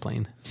M&Ms? Just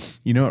plain.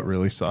 You know what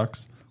really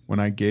sucks? When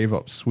I gave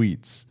up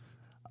sweets,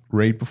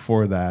 right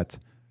before that,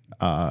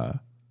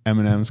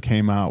 M&M's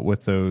came out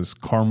with those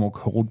caramel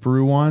cold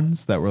brew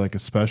ones that were like a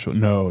special.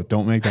 No,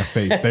 don't make that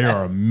face. They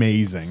are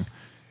amazing.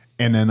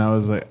 And then I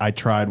was like, I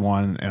tried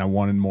one and I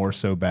wanted more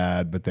so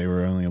bad, but they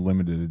were only a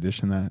limited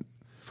edition.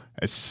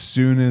 As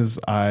soon as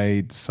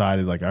I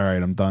decided, like, all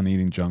right, I'm done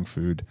eating junk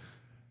food,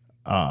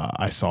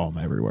 I saw them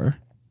everywhere.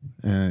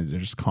 And they're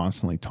just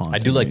constantly taunting I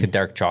do like me. the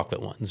dark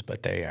chocolate ones,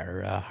 but they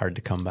are hard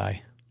to come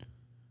by.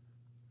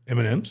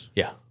 M&M's?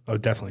 Yeah. Oh,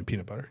 definitely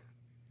peanut butter.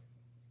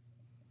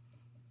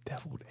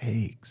 Deviled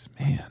eggs,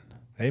 man.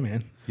 Hey,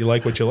 man, you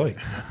like what you like.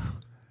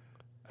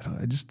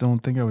 I just don't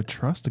think I would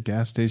trust a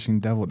gas station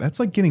deviled. That's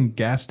like getting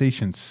gas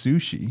station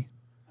sushi.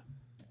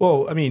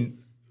 Well, I mean,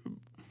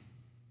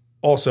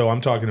 also,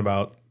 I'm talking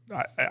about,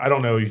 I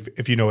don't know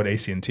if you know what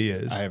AT&T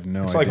is. I have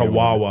no It's idea like a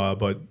what Wawa,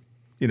 but,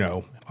 you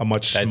know, a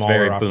much That's smaller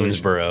very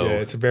operation. Boonesboro. Yeah,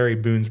 it's a very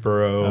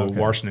Boonesboro,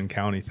 Washington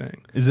County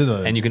thing. Is it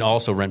a? And you can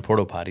also rent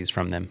porta potties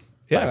from them.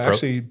 Yeah, By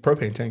actually,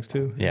 propane tanks,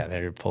 too. Yeah,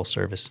 they're full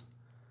service.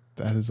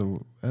 That is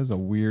a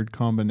weird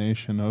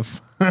combination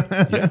of.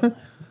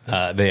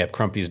 They have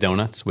Crumpy's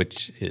Donuts,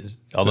 which is,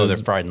 although they're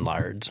fried in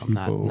lard, so I'm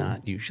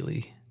not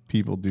usually.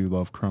 People do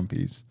love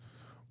Crumpies.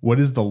 What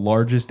is the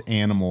largest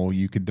animal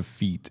you could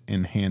defeat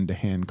in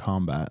hand-to-hand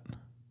combat?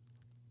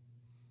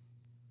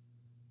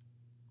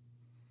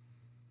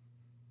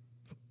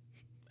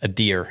 A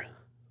deer.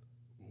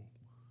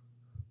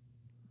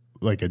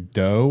 Like a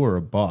doe or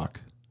a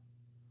buck?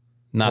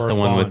 Not Or the a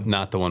one fawn.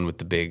 not the one with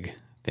the big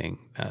thing.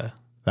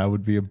 That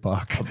would be a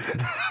buck.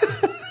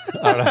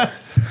 I'm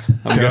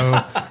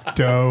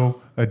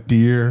Doe, a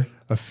deer,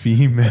 a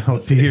female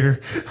deer.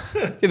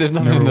 there's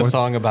nothing in the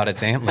song about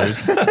its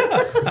antlers.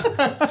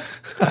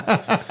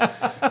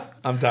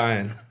 I'm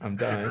dying.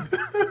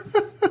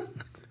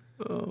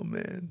 Oh,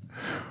 man.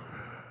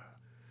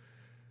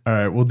 All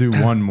right, we'll do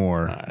one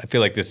more. I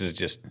feel like this is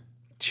just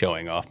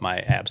showing off my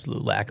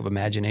absolute lack of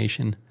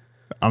imagination.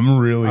 I'm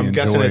I'm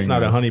guessing enjoying it's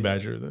not a this. honey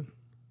badger, then.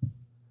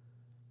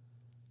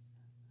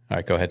 All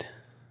right, go ahead.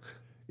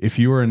 If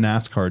you were a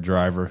NASCAR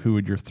driver, who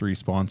would your 3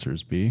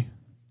 sponsors be?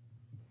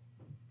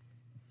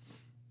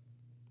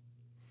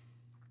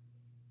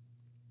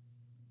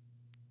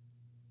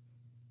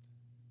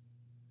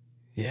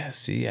 Yeah,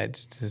 see,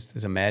 it's just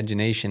this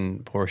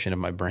imagination portion of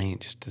my brain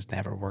just has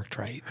never worked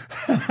right.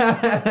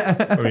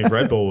 I mean,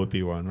 Red Bull would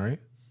be one, right?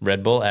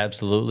 Red Bull,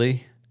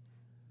 absolutely.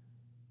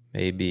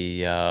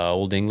 Maybe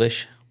Old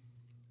English,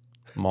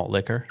 malt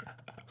liquor.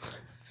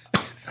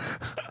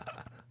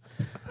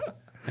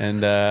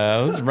 And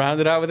let's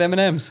round it out with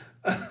M&M's.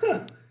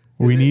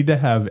 We need to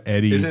have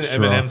Eddie. Isn't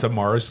M&M's a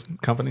Mars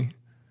company?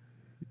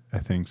 I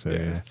think so.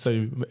 Yeah. So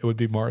it would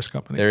be Mars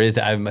company. There is,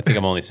 I think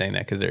I'm only saying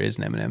that because there is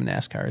an M&M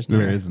NASCAR, isn't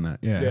there? There isn't it?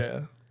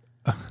 Yeah.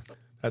 Yeah.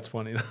 That's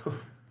funny, though.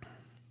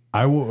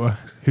 I will.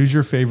 Who's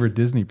your favorite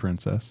Disney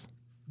princess?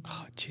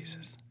 Oh,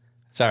 Jesus.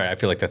 Sorry, I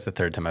feel like that's the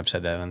third time I've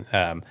said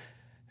that.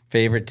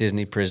 Favorite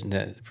Disney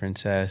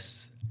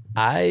princess.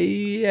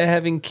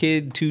 Having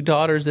 2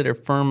 daughters that are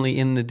firmly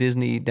in the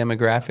Disney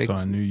demographics. So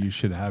I knew you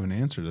should have an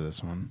answer to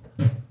this one.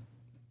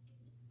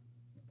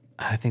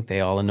 I think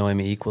they all annoy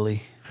me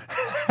equally.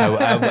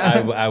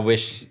 I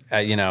wish,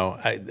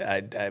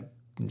 I'm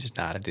just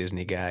not a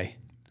Disney guy.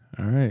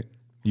 All right.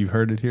 You've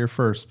heard it here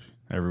first,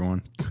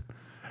 everyone.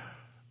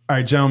 All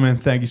right, gentlemen,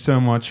 thank you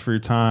so much for your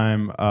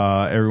time.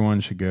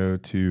 Everyone should go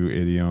to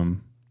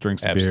Idiom, drink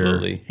some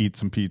Absolutely. beer, eat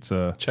some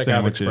pizza, Check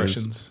sandwiches. out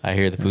Expressions. I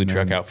hear the food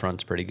truck out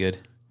front's pretty good.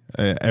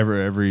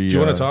 Every. Do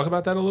you want to talk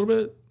about that a little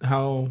bit?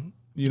 How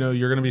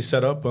you're going to be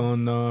set up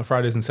on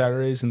Fridays and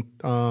Saturdays, and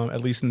at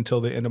least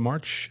until the end of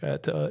March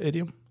at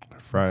Idiom?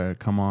 Friday,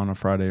 come on a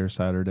Friday or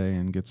Saturday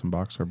and get some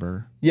Boxcar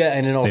burger. Yeah,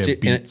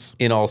 and beets.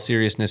 in all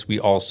seriousness, we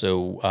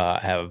also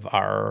have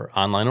our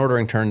online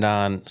ordering turned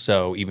on.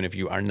 So even if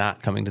you are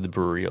not coming to the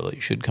brewery, although you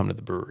should come to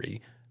the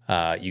brewery,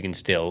 you can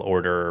still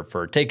order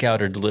for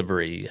takeout or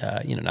delivery.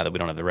 Now that we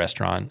don't have the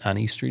restaurant on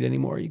East Street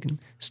anymore, you can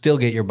still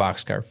get your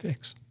Boxcar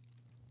fix.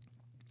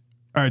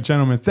 All right,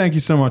 gentlemen, thank you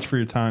so much for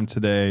your time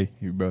today.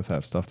 You both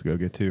have stuff to go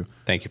get to.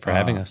 Thank you for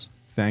having us.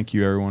 Thank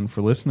you, everyone,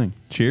 for listening.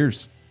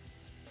 Cheers.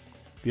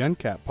 The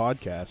Uncapped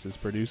Podcast is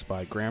produced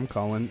by Graham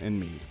Cullen and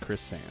me, Chris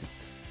Sands.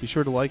 Be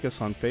sure to like us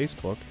on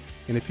Facebook,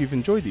 and if you've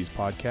enjoyed these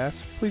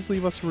podcasts, please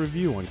leave us a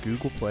review on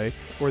Google Play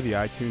or the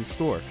iTunes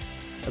Store.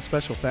 A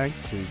special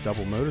thanks to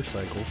Double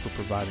Motorcycle for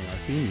providing our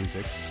theme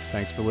music.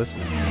 Thanks for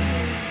listening.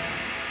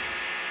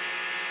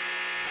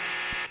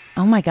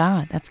 Oh my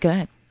God, that's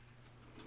good.